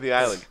name of the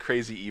island,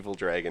 Crazy Evil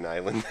Dragon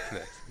Island.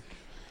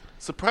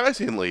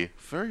 Surprisingly,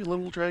 very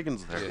little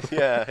dragons there.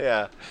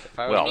 yeah. If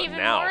I was, Well, Even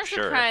now, more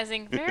sure.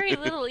 surprising, very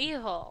little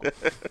evil.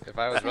 if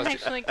I was It's Rusty,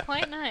 actually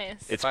quite nice.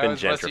 It's if I been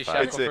was Rusty gentrified.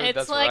 Shackelford, It's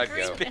that's like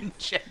where I'd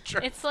go.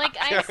 It's like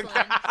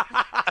Iceland.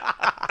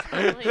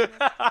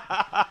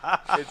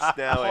 It's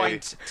now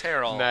Point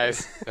Terrell.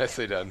 Nice.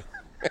 Nicely done.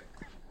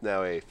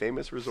 now a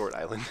famous resort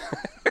island.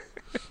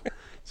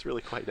 It's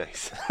really quite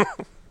nice.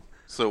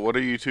 So what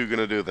are you two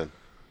gonna do then?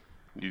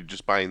 You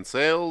just buying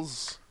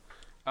sails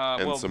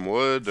and Well, some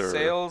wood, or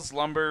sales,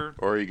 lumber,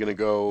 or are you gonna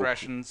go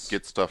rations.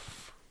 get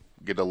stuff,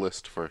 get a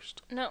list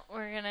first? No,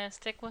 we're gonna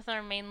stick with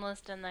our main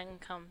list and then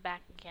come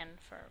back again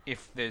for.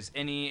 If there's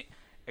any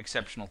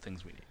exceptional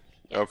things we need.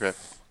 Yes. Okay.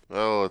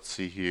 Well, let's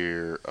see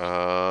here.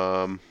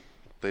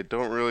 They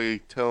don't really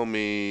tell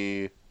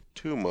me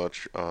too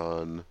much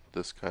on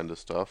this kind of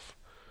stuff,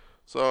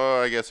 so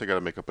I guess I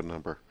gotta make up a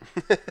number.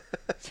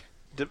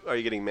 Are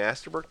you getting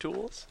masterwork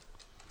tools?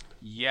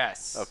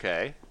 Yes.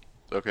 Okay.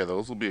 Okay,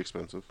 those will be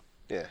expensive.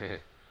 Yeah.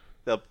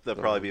 They'll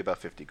probably be about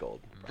 50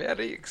 gold.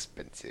 Very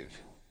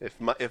expensive.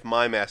 If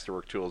my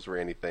masterwork tools were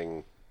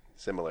anything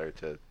similar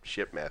to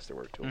ship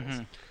masterwork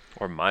tools,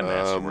 Or my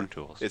masterwork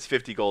tools. it's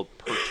 50 gold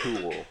per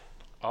tool.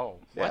 Oh,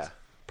 Yeah. what?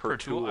 Per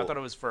tool? I thought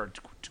it was for a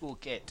tool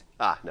kit.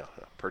 No,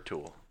 per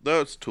tool. No,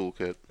 it's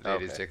toolkit.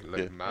 Ladies, Okay. take a look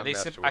at my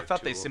I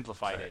thought they tool.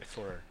 simplified it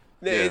for.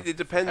 No, Yeah. it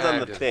depends on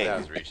the thing. That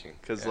was reaching.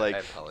 'Cause, Yeah, like- I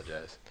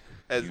apologize.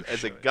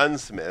 As a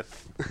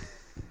gunsmith,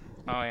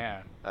 Oh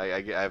yeah. I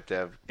have to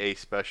have a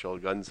special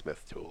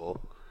gunsmith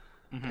tool,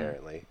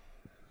 apparently.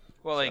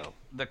 Well, like So.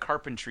 the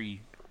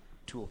carpentry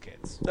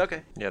toolkits.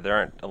 Okay. Yeah, there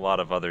aren't a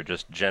lot of other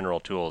just general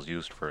tools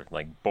used for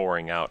like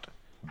boring out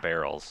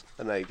barrels.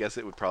 And I guess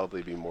it would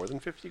probably be more than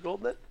 50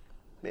 gold then?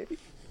 Maybe?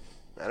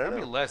 I don't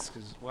Probably know. less,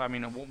 because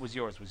what was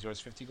yours? Was yours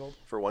 50 gold?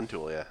 For one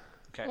tool, yeah.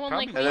 Okay. Well,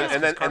 probably like, And we then, have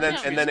and then, and then,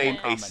 carpentry and then is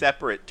a common.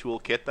 separate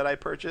toolkit that I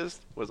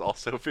purchased was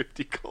also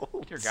 50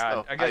 gold. Dear God,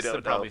 So I guess don't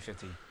they're probably know.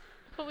 50.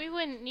 But we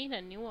wouldn't need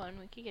a new one.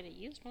 We could get a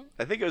used one.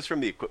 I think it was from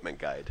the equipment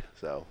guide,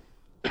 so.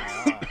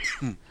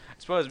 I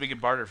suppose we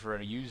could barter for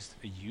a used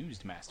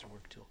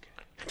masterwork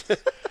toolkit.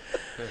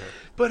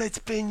 But it's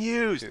been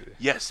used!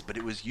 Yes, but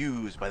it was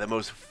used by the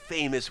most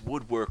famous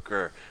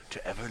woodworker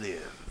to ever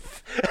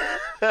live.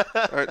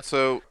 Alright,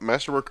 so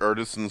Masterwork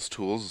Artisan's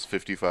Tools is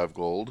 55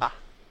 gold.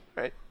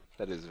 Right?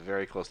 That is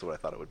very close to what I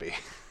thought it would be.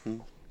 I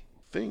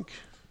think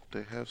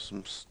they have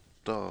some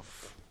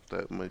stuff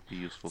that might be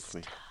useful to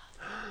me.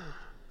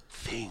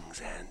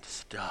 Things and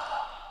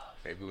stuff.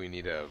 Maybe we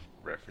need a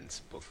reference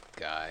book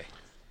guy.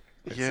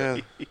 Yeah.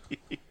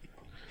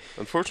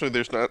 Unfortunately,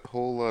 there's not a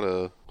whole lot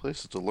of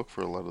places to look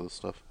for a lot of this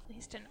stuff. At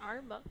least in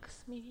our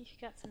books. Maybe you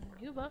got some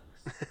new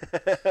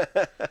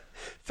books.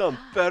 Some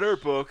better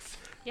books.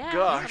 Yeah.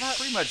 Gosh. how about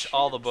Pretty much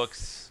all the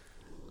books,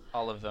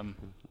 all of them.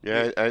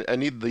 Yeah, I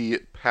need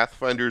the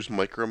Pathfinder's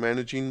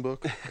micromanaging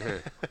book.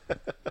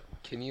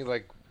 Can you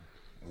like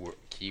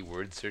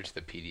keyword search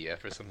the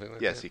PDF or something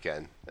like Yes, that? you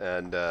can.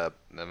 And That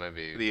might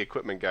be. the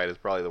equipment guide is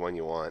probably the one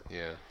you want.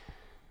 Yeah.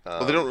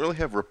 Well, they don't really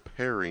have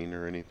repairing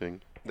or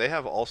anything. They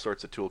have all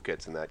sorts of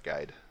toolkits in that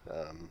guide.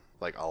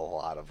 Like a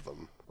lot of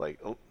them. Like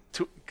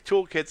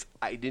toolkits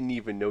I didn't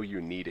even know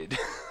you needed.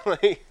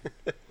 Like,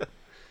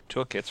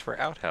 Toolkits for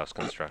outhouse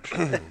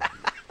construction.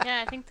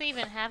 Yeah, I think they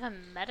even have a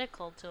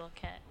medical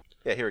toolkit.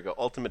 yeah, here we go.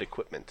 Ultimate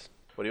equipment.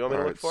 What do you want me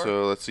to Alright, look for?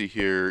 so let's see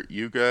here.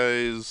 You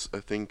guys, I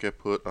think I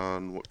put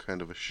on what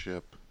kind of a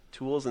ship?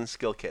 Tools and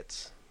skill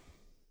kits.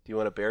 Do you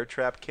want a bear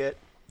trap kit?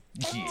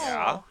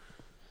 Yeah.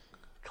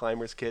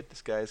 Climber's kit,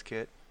 disguise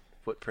kit,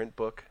 footprint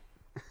book,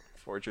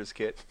 forger's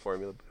kit,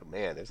 formula. Oh,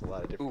 man, there's a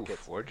lot of different Ooh,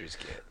 kits. Forger's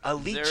kit. A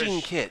Is there a leeching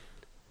sh- kit.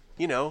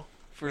 You know,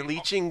 for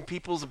leeching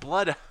people's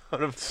blood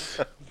out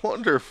of.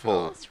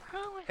 Wonderful. What's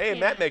wrong with Hey, you?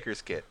 map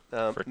maker's kit.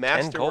 For 10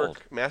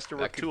 Masterwork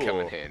That could tool. come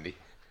in handy.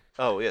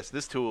 Oh yes,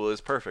 this tool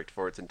is perfect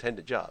for its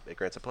intended job. It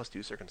grants a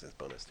 +2 circumstance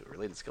bonus to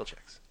related skill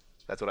checks.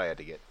 That's what I had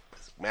to get.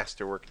 This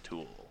Masterwork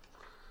tool.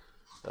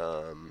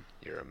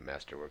 You're a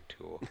masterwork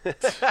tool.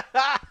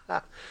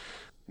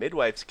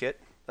 Midwife's kit.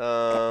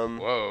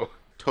 Whoa.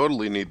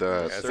 Totally need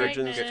that. That's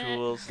Surgeon's Pregnant.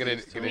 tools. Gonna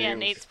Yeah, use-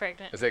 Nate's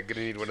pregnant. Is that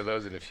gonna need one of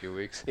those in a few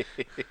weeks?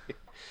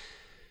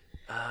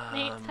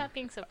 Nate, stop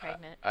being so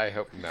pregnant. I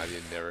hope Nadia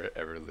never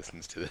ever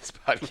listens to this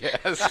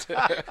podcast.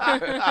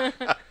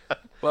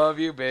 Love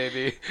you,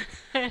 baby.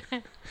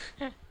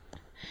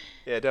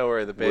 Yeah, don't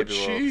worry. The baby Would will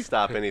she?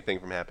 stop anything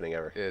from happening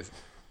ever. Yes.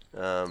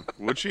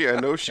 Would she? I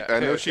know she. I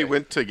know she Okay.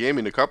 went to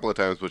gaming a couple of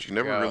times, but she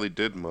never Yeah. really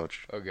did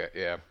much. Okay.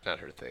 Yeah. Not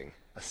her thing.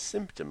 A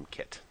symptom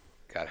kit.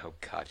 God, I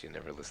hope Katya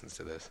never listens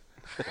to this.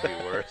 It'd be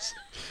worse.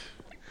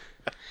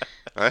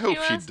 I hope she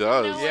wants to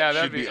know does. what Yeah, you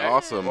that'd She'd be did.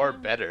 awesome. Or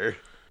better.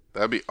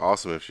 That'd be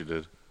awesome if she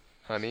did.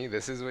 Honey,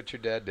 this is what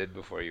your dad did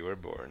before you were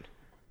born.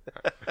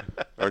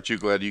 Aren't you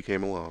glad you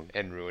came along?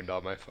 And ruined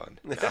all my fun.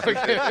 No.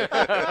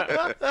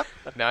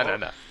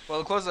 Well,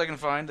 the closest I can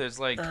find, there's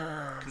like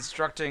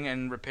constructing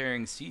and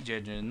repairing siege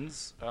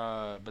engines,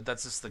 but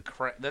that's just the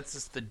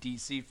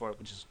DC for it,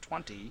 which is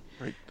 20.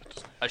 Right.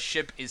 A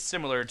ship is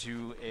similar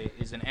to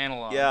is an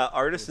analog. Yeah,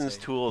 I would artisans'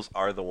 say. tools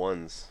are the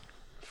ones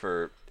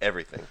for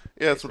everything.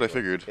 Yeah, that's what I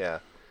basically. figured. Yeah.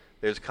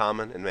 There's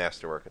common and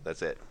masterwork.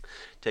 That's it.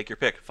 Take your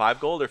pick. 5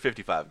 gold or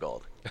 55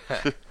 gold?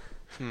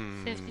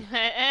 50.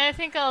 I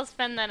think I'll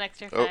spend that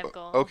extra 5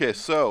 gold. Okay,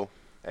 so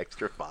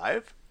Extra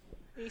 5?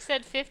 You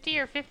said 50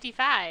 or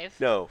 55?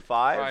 No,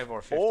 5, 5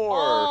 or 50.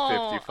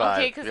 Oh, 55.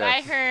 okay, because Yes.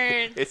 I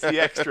heard. It's the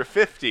extra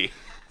 50.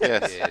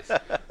 Yes. Yes.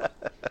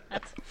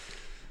 That's,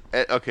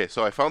 Okay,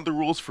 so I found the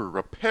rules for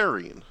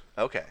repairing,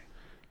 Okay.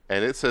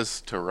 and it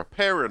says to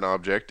repair an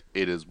object,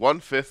 it is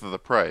 1/5 of the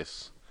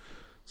price.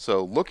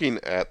 So looking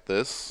at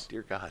this,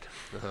 Dear God.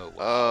 Oh,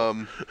 wow.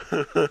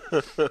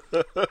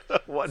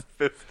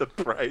 1/5 the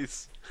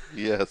price.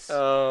 yes.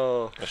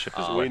 Oh. A ship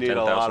is We what, need a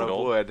 10,000 lot of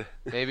gold? wood.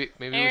 Maybe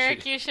we Eric,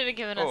 should. you should have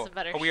given us a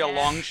better Are we a ship.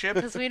 long ship?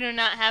 Because we do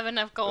not have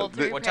enough gold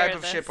to What repair type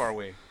of this. ship are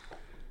we?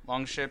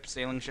 Long ship,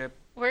 sailing ship?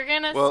 We're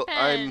gonna Well,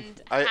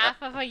 spend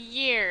half of a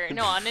year,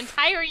 no, an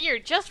entire year,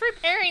 just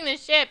repairing the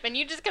ship, and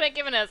you just could have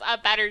given us a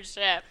better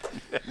ship.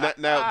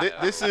 Now,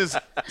 this is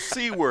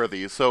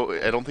seaworthy, so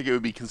I don't think it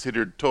would be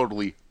considered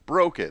totally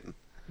broken.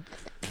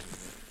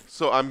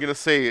 So I'm gonna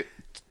say,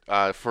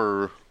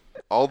 for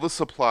all the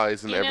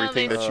supplies and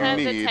everything they that said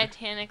you the need,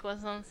 Titanic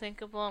was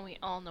unsinkable, and we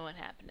all know what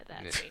happened to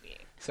that baby.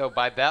 So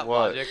by that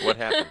What? logic, What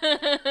happened?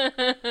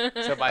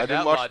 so by I that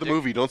didn't watch logic, the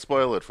movie. Don't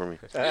spoil it for me.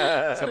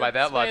 So by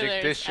that logic,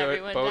 Spoilers, this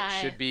everyone boat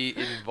died. should be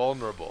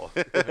invulnerable.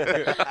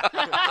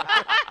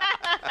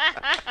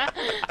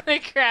 The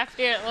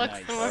craftier it looks,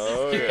 Nice. the more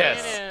Oh, secure yes.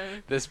 it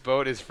is. This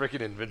boat is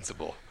freaking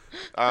invincible.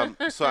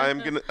 So I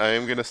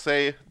am gonna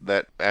say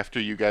that after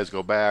you guys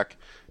go back,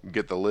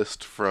 get the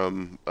list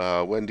from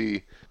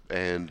Wendy,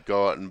 and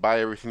go out and buy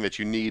everything that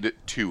you need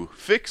to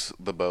fix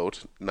the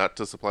boat, not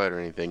to supply it or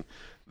anything.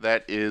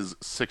 That is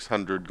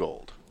 600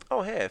 gold.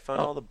 Oh, hey, I found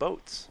all the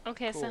boats.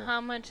 Okay, so Cool. how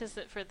much is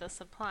it for the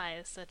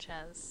supplies, such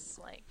as,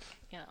 like,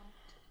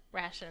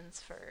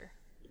 rations for...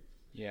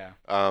 Yeah.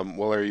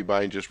 Well, are you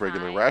buying just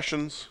regular Fine.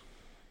 rations?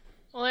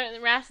 Well, are the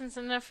rations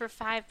enough for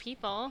 5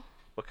 people?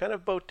 What kind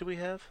of boat do we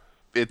have?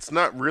 It's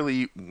not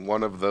really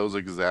one of those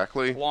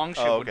exactly. Long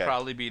ship Oh, would okay.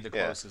 probably be the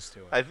Yeah. closest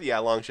to it. Yeah,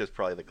 Longship's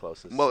probably the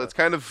closest. Well, so-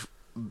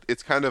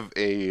 it's kind of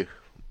a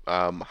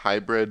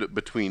hybrid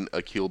between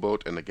a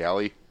keelboat and a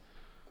galley.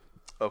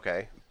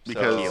 Okay.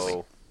 Because-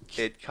 So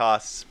it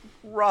costs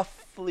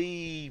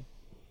roughly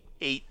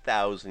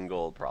 8,000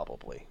 gold,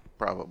 probably.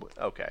 Probably.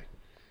 Okay.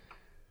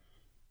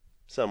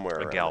 Somewhere A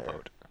around gal there.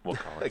 boat. We'll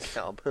call A it.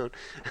 gal boat.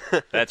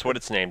 That's what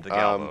it's named, the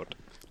gal boat.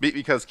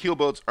 Because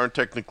keelboats aren't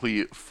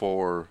technically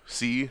for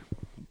sea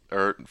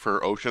or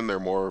for ocean; they're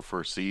more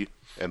for sea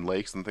and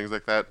lakes and things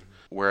like that.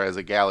 Whereas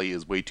a galley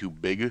is way too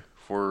big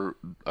for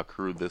a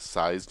crew this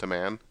size to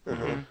man.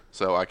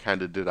 So I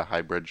kind of did a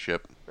hybrid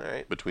ship All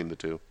right. between the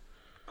two.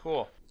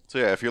 Cool. So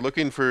yeah, if you're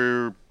looking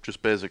for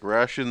just basic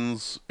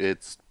rations,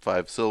 it's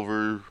 5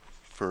 silver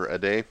for a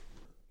day.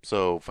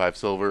 So 5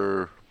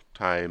 silver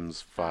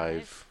times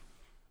 5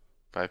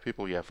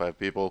 people. Yeah, 5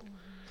 people.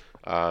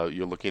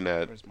 You're looking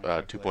at Where's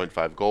my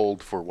 2.5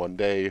 gold for one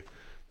day,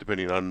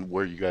 depending on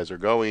where you guys are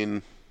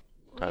going.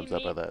 Times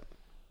that by need- that.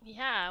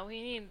 Yeah,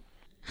 we need...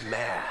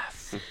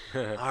 Math.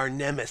 Our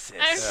nemesis.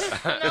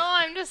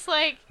 I'm just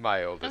like...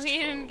 My oldest. We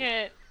didn't foe.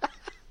 get...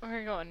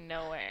 We're going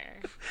nowhere.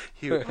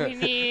 You- We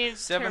need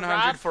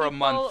 700 for a to rob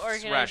month people or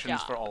get a rations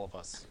job. for all of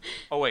us.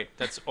 Oh wait,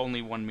 that's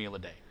only 1 meal a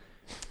day.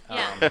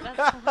 Yeah,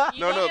 that's,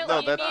 you No, need no, at- no.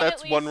 you That's need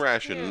that's at one least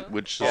ration, 2.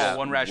 which Yeah.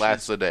 one ration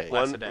lasts is- a day.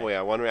 lasts one, a day. well,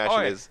 yeah, one ration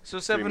Oh, yeah. is So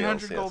 3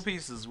 meals, 700 gold yes.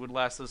 pieces would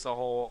last us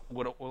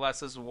would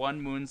last us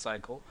 1 moon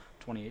cycle,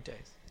 28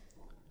 days.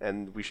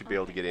 And we should be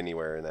able to get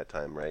anywhere in that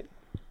time, right?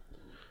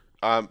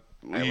 You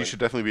Island. should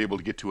definitely be able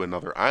to get to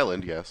another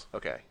island. Yes,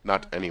 Okay.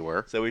 not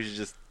anywhere. So we should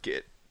just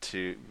get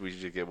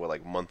what,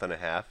 like, month and a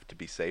half to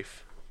be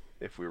safe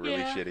if we're really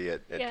Yeah. shitty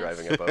at Yes.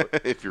 driving a boat.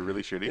 If you're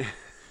really shitty.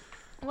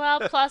 Well,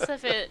 plus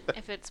if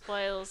it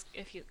spoils,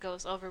 if it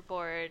goes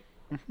overboard.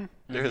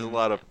 There's a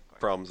lot of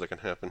problems that can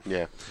happen.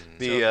 Yeah.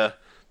 The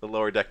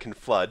lower deck can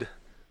flood,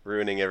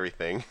 ruining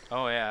everything.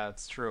 Oh yeah,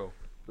 that's true.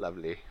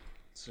 Lovely.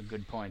 It's a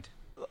good point.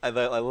 I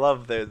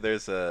love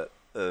there's an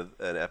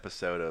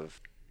episode of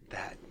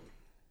that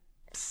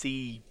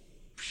sea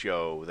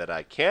show that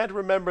I can't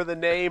remember the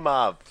name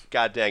of.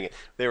 God dang it.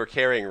 They were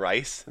carrying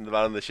rice in the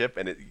bottom of the ship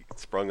and it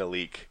sprung a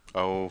leak.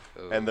 Oh.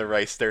 And the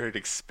rice started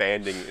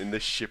expanding and the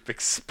ship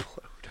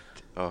exploded.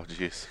 Oh,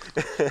 jeez.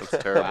 That's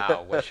terrible.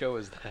 Wow, what show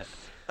is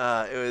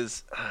that? It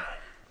was...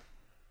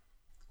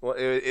 Well,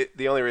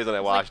 the only reason I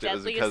watched like it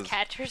was Deadliest because...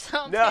 Catch or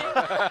something. No.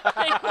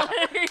 Like,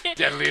 what are you-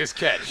 Deadliest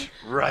Catch.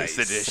 Rice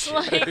edition.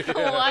 Like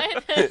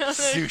what? I don't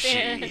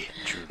understand.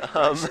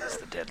 It's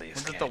the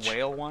deadliest Was it the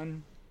whale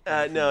one?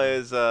 No, it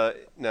was...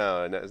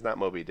 no, it's not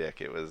Moby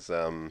Dick. It was...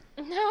 No,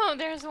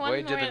 there's one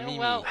Way to the where Mimi.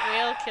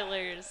 whale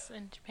killers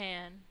in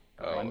Japan.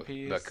 Oh, One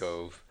Piece. The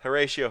Cove.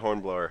 Horatio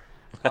Hornblower.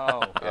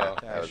 Oh, Yeah,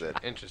 gotcha. that was it.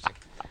 Interesting.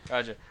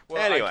 Gotcha.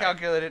 Well, Anyway. I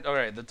calculated. All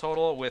right, the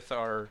total with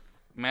our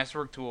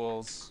masterwork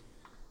tools,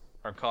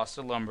 our cost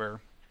of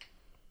lumber,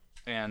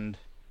 and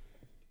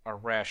our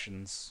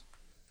rations,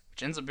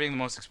 which ends up being the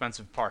most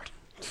expensive part,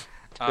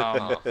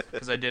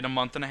 because I did a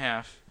month and a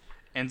half,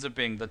 ends up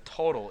being the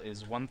total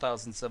is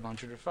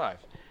 1,705.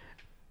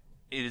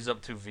 It is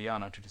up to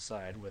Viana to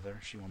decide whether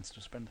she wants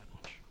to spend that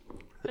much.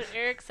 But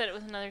Eric said it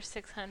was another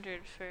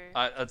 600 for.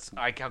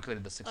 I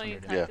calculated the Oh, you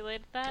 600. Yeah.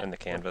 calculated that? And the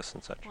canvas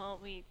and such. Well,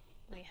 we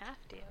we have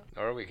to.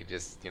 Or we could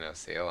just,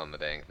 sail on the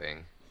dang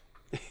thing.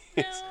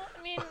 No,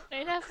 I mean,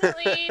 I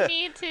definitely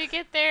need to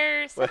get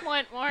there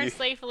somewhat more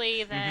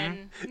safely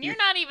than you're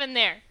not even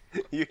there.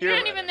 You You're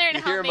not even there to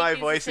you help hear make my these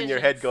voice in your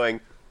head decisions.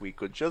 going, "We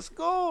could just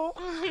go.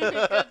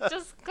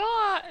 Just go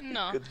on.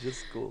 No. Could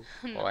just go."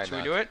 Why Should we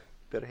not? do it?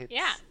 Better hits.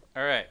 Yeah.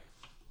 All right.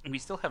 We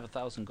still have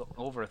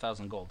over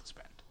 1,000 gold to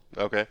spend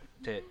Okay.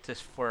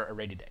 for a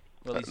rainy day.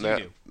 Well, at least Now,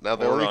 you do. now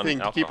the Or only on thing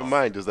to keep in alcohol.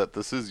 mind is that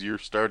this is your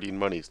starting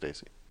money,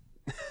 Stacy.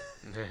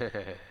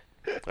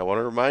 I want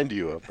to remind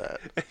you of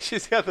that.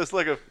 She's got this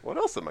look of, what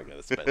else am I going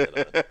to spend it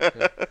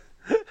on?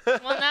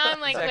 Well, now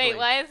I'm like, Exactly. wait,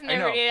 why isn't I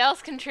know. everybody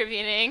else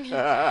contributing?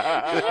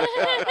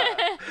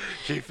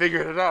 She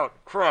figured it out.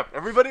 Crap.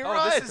 Everybody Oh,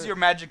 run. this is your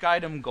magic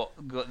item gold.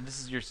 This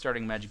is your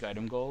starting magic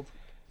item gold.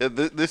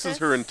 This is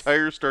her This-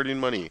 entire starting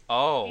money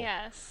Oh.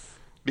 Yes.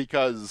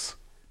 because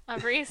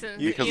Of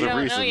reasons You- that Because you of don't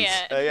know reasons.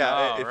 yet.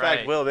 Yeah, Oh, in right.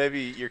 fact, Will, maybe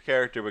your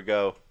character would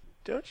go,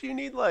 "Don't you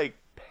need, like,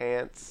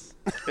 pants?"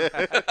 or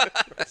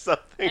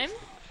something.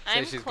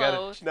 I'm she's got a-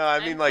 clothed. No, I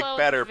mean, I'm like, clothed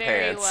better very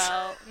pants.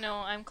 Well. No,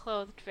 I'm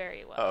clothed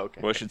very well. Oh,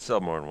 okay. We should sell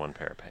more than one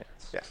pair of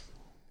pants. Yeah.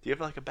 Do you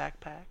have, like, a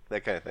backpack?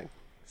 That kind of thing.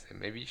 So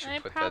maybe you should I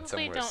put that probably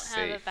somewhere don't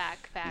safe. have a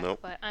backpack, Nope.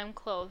 but I'm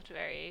clothed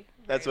very.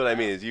 That's very what I well.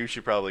 mean, is you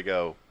should probably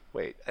go,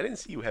 "Wait, I didn't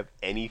see you have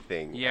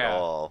anything Yeah. at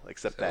all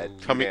except So-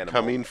 that coming animal."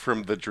 coming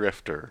from the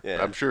drifter.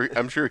 Yeah. I'm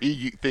sure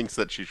he thinks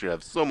that she should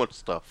have so much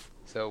stuff.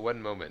 So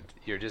one moment,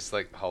 you're just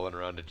like hauling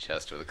around a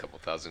chest with a couple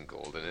thousand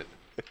gold in it.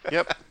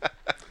 Yep.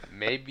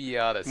 Maybe you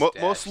ought to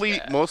Mostly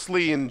that.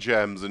 mostly in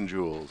gems and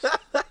jewels.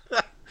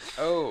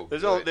 Oh,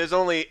 There's, good. there's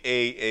only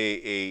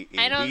a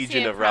I don't see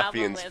legion a of problem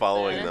ruffians with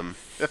following them.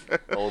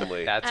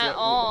 Only. That's At what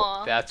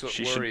all. That's what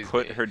She worries should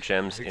put me. her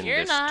gems in You're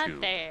this not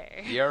tube.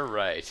 there. You're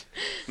right.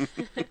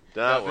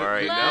 Don't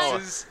worry. Look. No.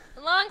 This is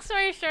Long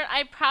story short,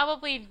 I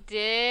probably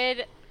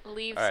did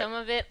leave All right. some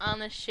of it on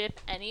the ship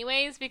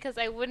anyways because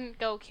I wouldn't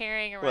go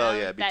carrying around Well,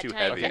 yeah, it'd be that too type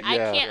heavy. of I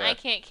Yeah. can't Yeah. I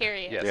can't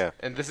carry it. yes. Yeah.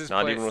 And this is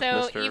Not played- even with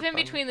So Mr. even Fun.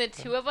 between the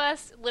two of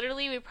us,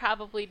 literally we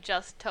probably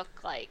just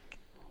took like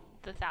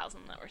the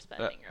 1,000 that we're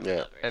spending or yeah.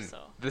 whatever. And So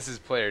this is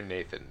player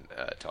Nathan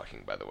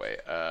talking, by the way.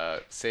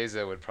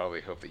 Seiza would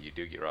probably hope that you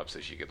do get her up so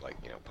she could,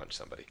 punch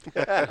somebody.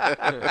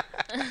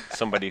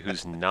 Somebody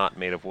who's not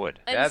made of wood.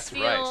 and That's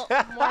steal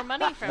more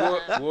money from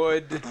them.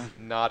 Wood,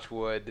 not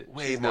wood.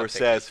 Way She's more not picky.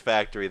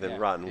 satisfactory than Yeah.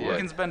 rotten We wood.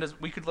 can spend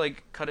we could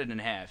like cut it in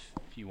half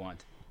if you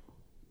want.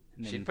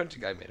 And then She'd punch a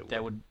guy made of wood.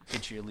 that would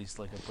get you at least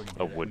like a pretty A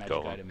good wood magic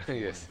golem. item. if you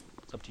Yes.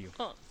 want. It's up to you.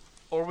 Oh.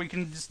 Or we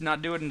can just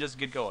not do it and just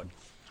get going.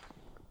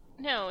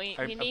 No, we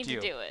Up need to to you.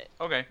 do it.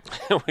 Okay.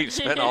 We've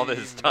spent all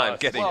this time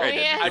getting Well, ready.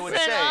 Yeah, I would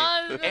spend say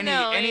all the-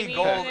 no, we any need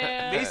gold,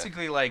 to-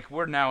 basically like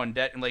we're now in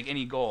debt, and like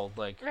any gold,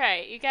 like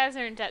Right, you guys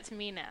are in debt to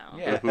me now.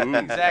 yeah, Ooh.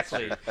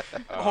 exactly.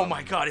 Oh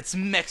my God, it's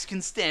Mexican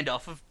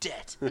standoff of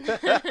debt.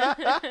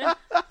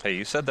 Hey,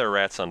 you said there are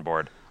rats on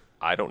board.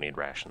 I don't need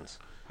rations.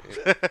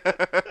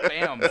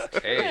 Bam.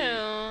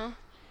 Hey. Ew.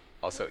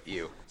 Also,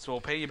 you. So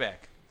we'll pay you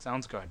back.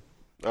 Sounds good.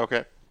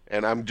 Okay.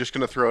 And I'm just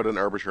going to throw out an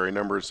arbitrary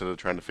number instead of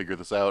trying to figure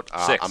this out.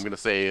 6. I'm going to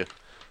say,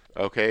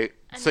 okay,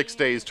 I 6 mean-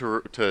 days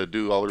to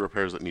do all the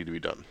repairs that need to be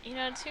done. You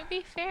know, to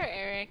be fair,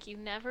 Eric, you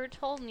never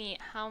told me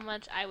how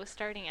much I was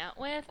starting out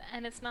with,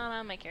 and it's not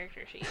on my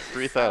character sheet.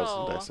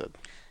 3,000, I So- said.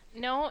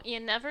 No, you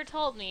never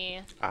told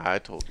me. I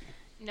told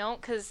you. No,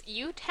 because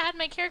you had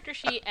my character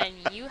sheet and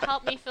you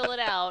helped me fill it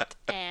out,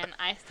 and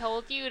I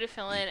told you to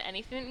fill in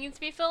anything that needs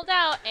to be filled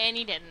out, and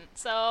you didn't.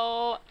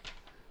 So,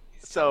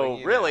 So,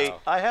 you really, know.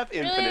 I have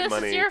really, infinite this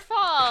money. is your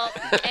fault.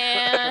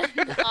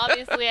 And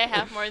obviously, I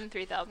have more than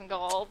 3,000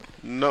 gold.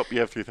 Nope,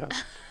 you have 3,000.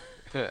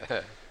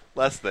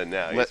 Less than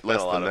now. You Less spent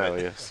a lot than of now,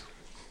 it. yes.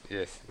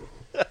 Yes.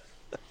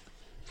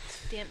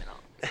 Damn it all.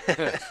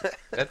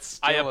 That's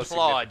still I a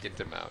applaud.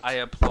 significant amount. I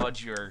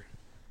applaud your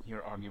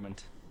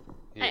argument.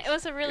 Yes. It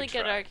was a really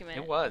good try. argument.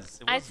 It was.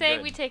 It was I'd say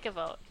good. we take a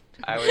vote.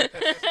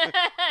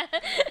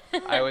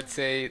 I would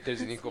say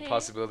there's an equal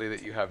possibility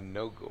that you have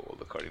no gold,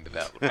 according to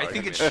that. I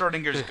think it's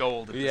argument. Schrodinger's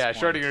gold. At Yeah,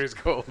 this point. Schrodinger's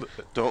gold.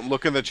 Don't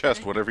look in the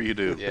chest, whatever you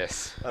do.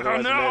 Yes. Otherwise,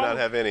 I may no! not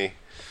have any.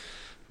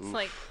 It's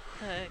like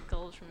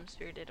gold from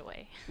Spirited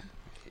Away.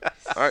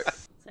 All right.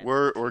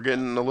 We're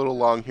getting a little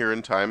long here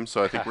in time,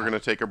 so I think we're going to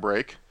take a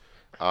break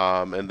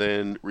and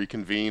then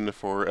reconvene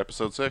for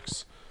episode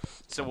 6.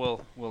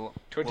 So we'll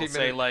 20 say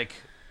minute- like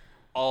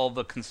all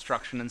the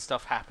construction and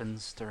stuff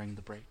happens during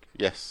the break,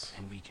 Yes.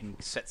 and we can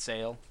set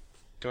sail.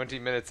 20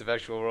 minutes of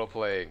actual role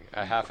playing,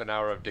 a half an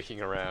hour of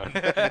dicking around.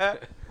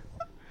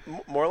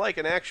 More like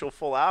an actual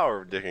full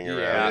hour of dicking around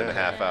Yeah. and a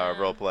half hour of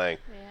Yeah. role playing.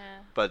 Yeah.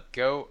 But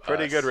Go.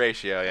 pretty us. good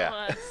ratio, yeah.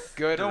 Plus,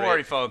 Good. Don't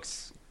worry,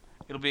 folks.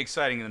 It'll be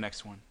exciting in the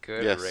next one.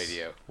 Good Yes.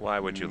 radio. Why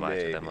would you lie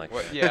to them Maybe. like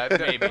What? that? Yeah.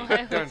 Maybe. why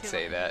would Don't you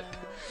say want that.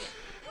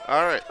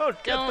 All right.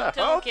 Don't get the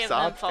Don't hopes give them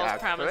up, false Jack.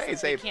 promises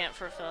Crazy. we can't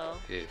fulfill.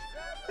 Yeah.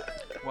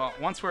 Well,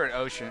 once we're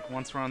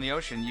on the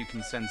ocean, you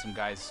can send some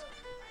guys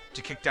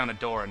to kick down a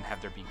door and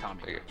have there be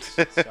Tommy.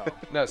 Okay. So,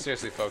 No,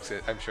 seriously, folks.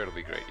 I'm sure it'll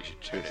be great. You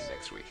should tune in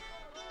next week.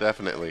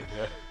 Definitely.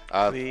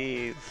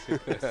 Please.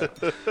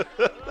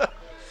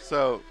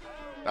 So,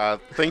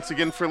 Thanks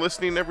again for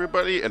listening,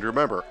 everybody, and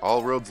remember,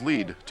 all roads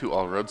lead to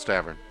All Roads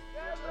Tavern.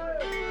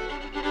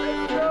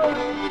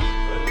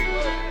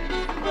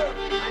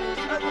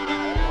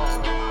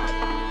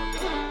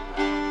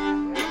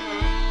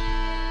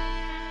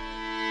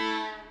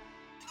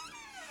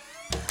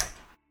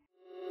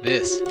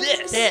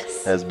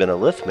 This Has been a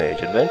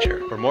Lithmage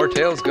adventure. For more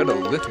tales, go to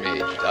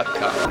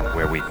lithmage.com.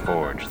 Where we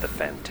forge the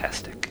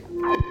fantastic.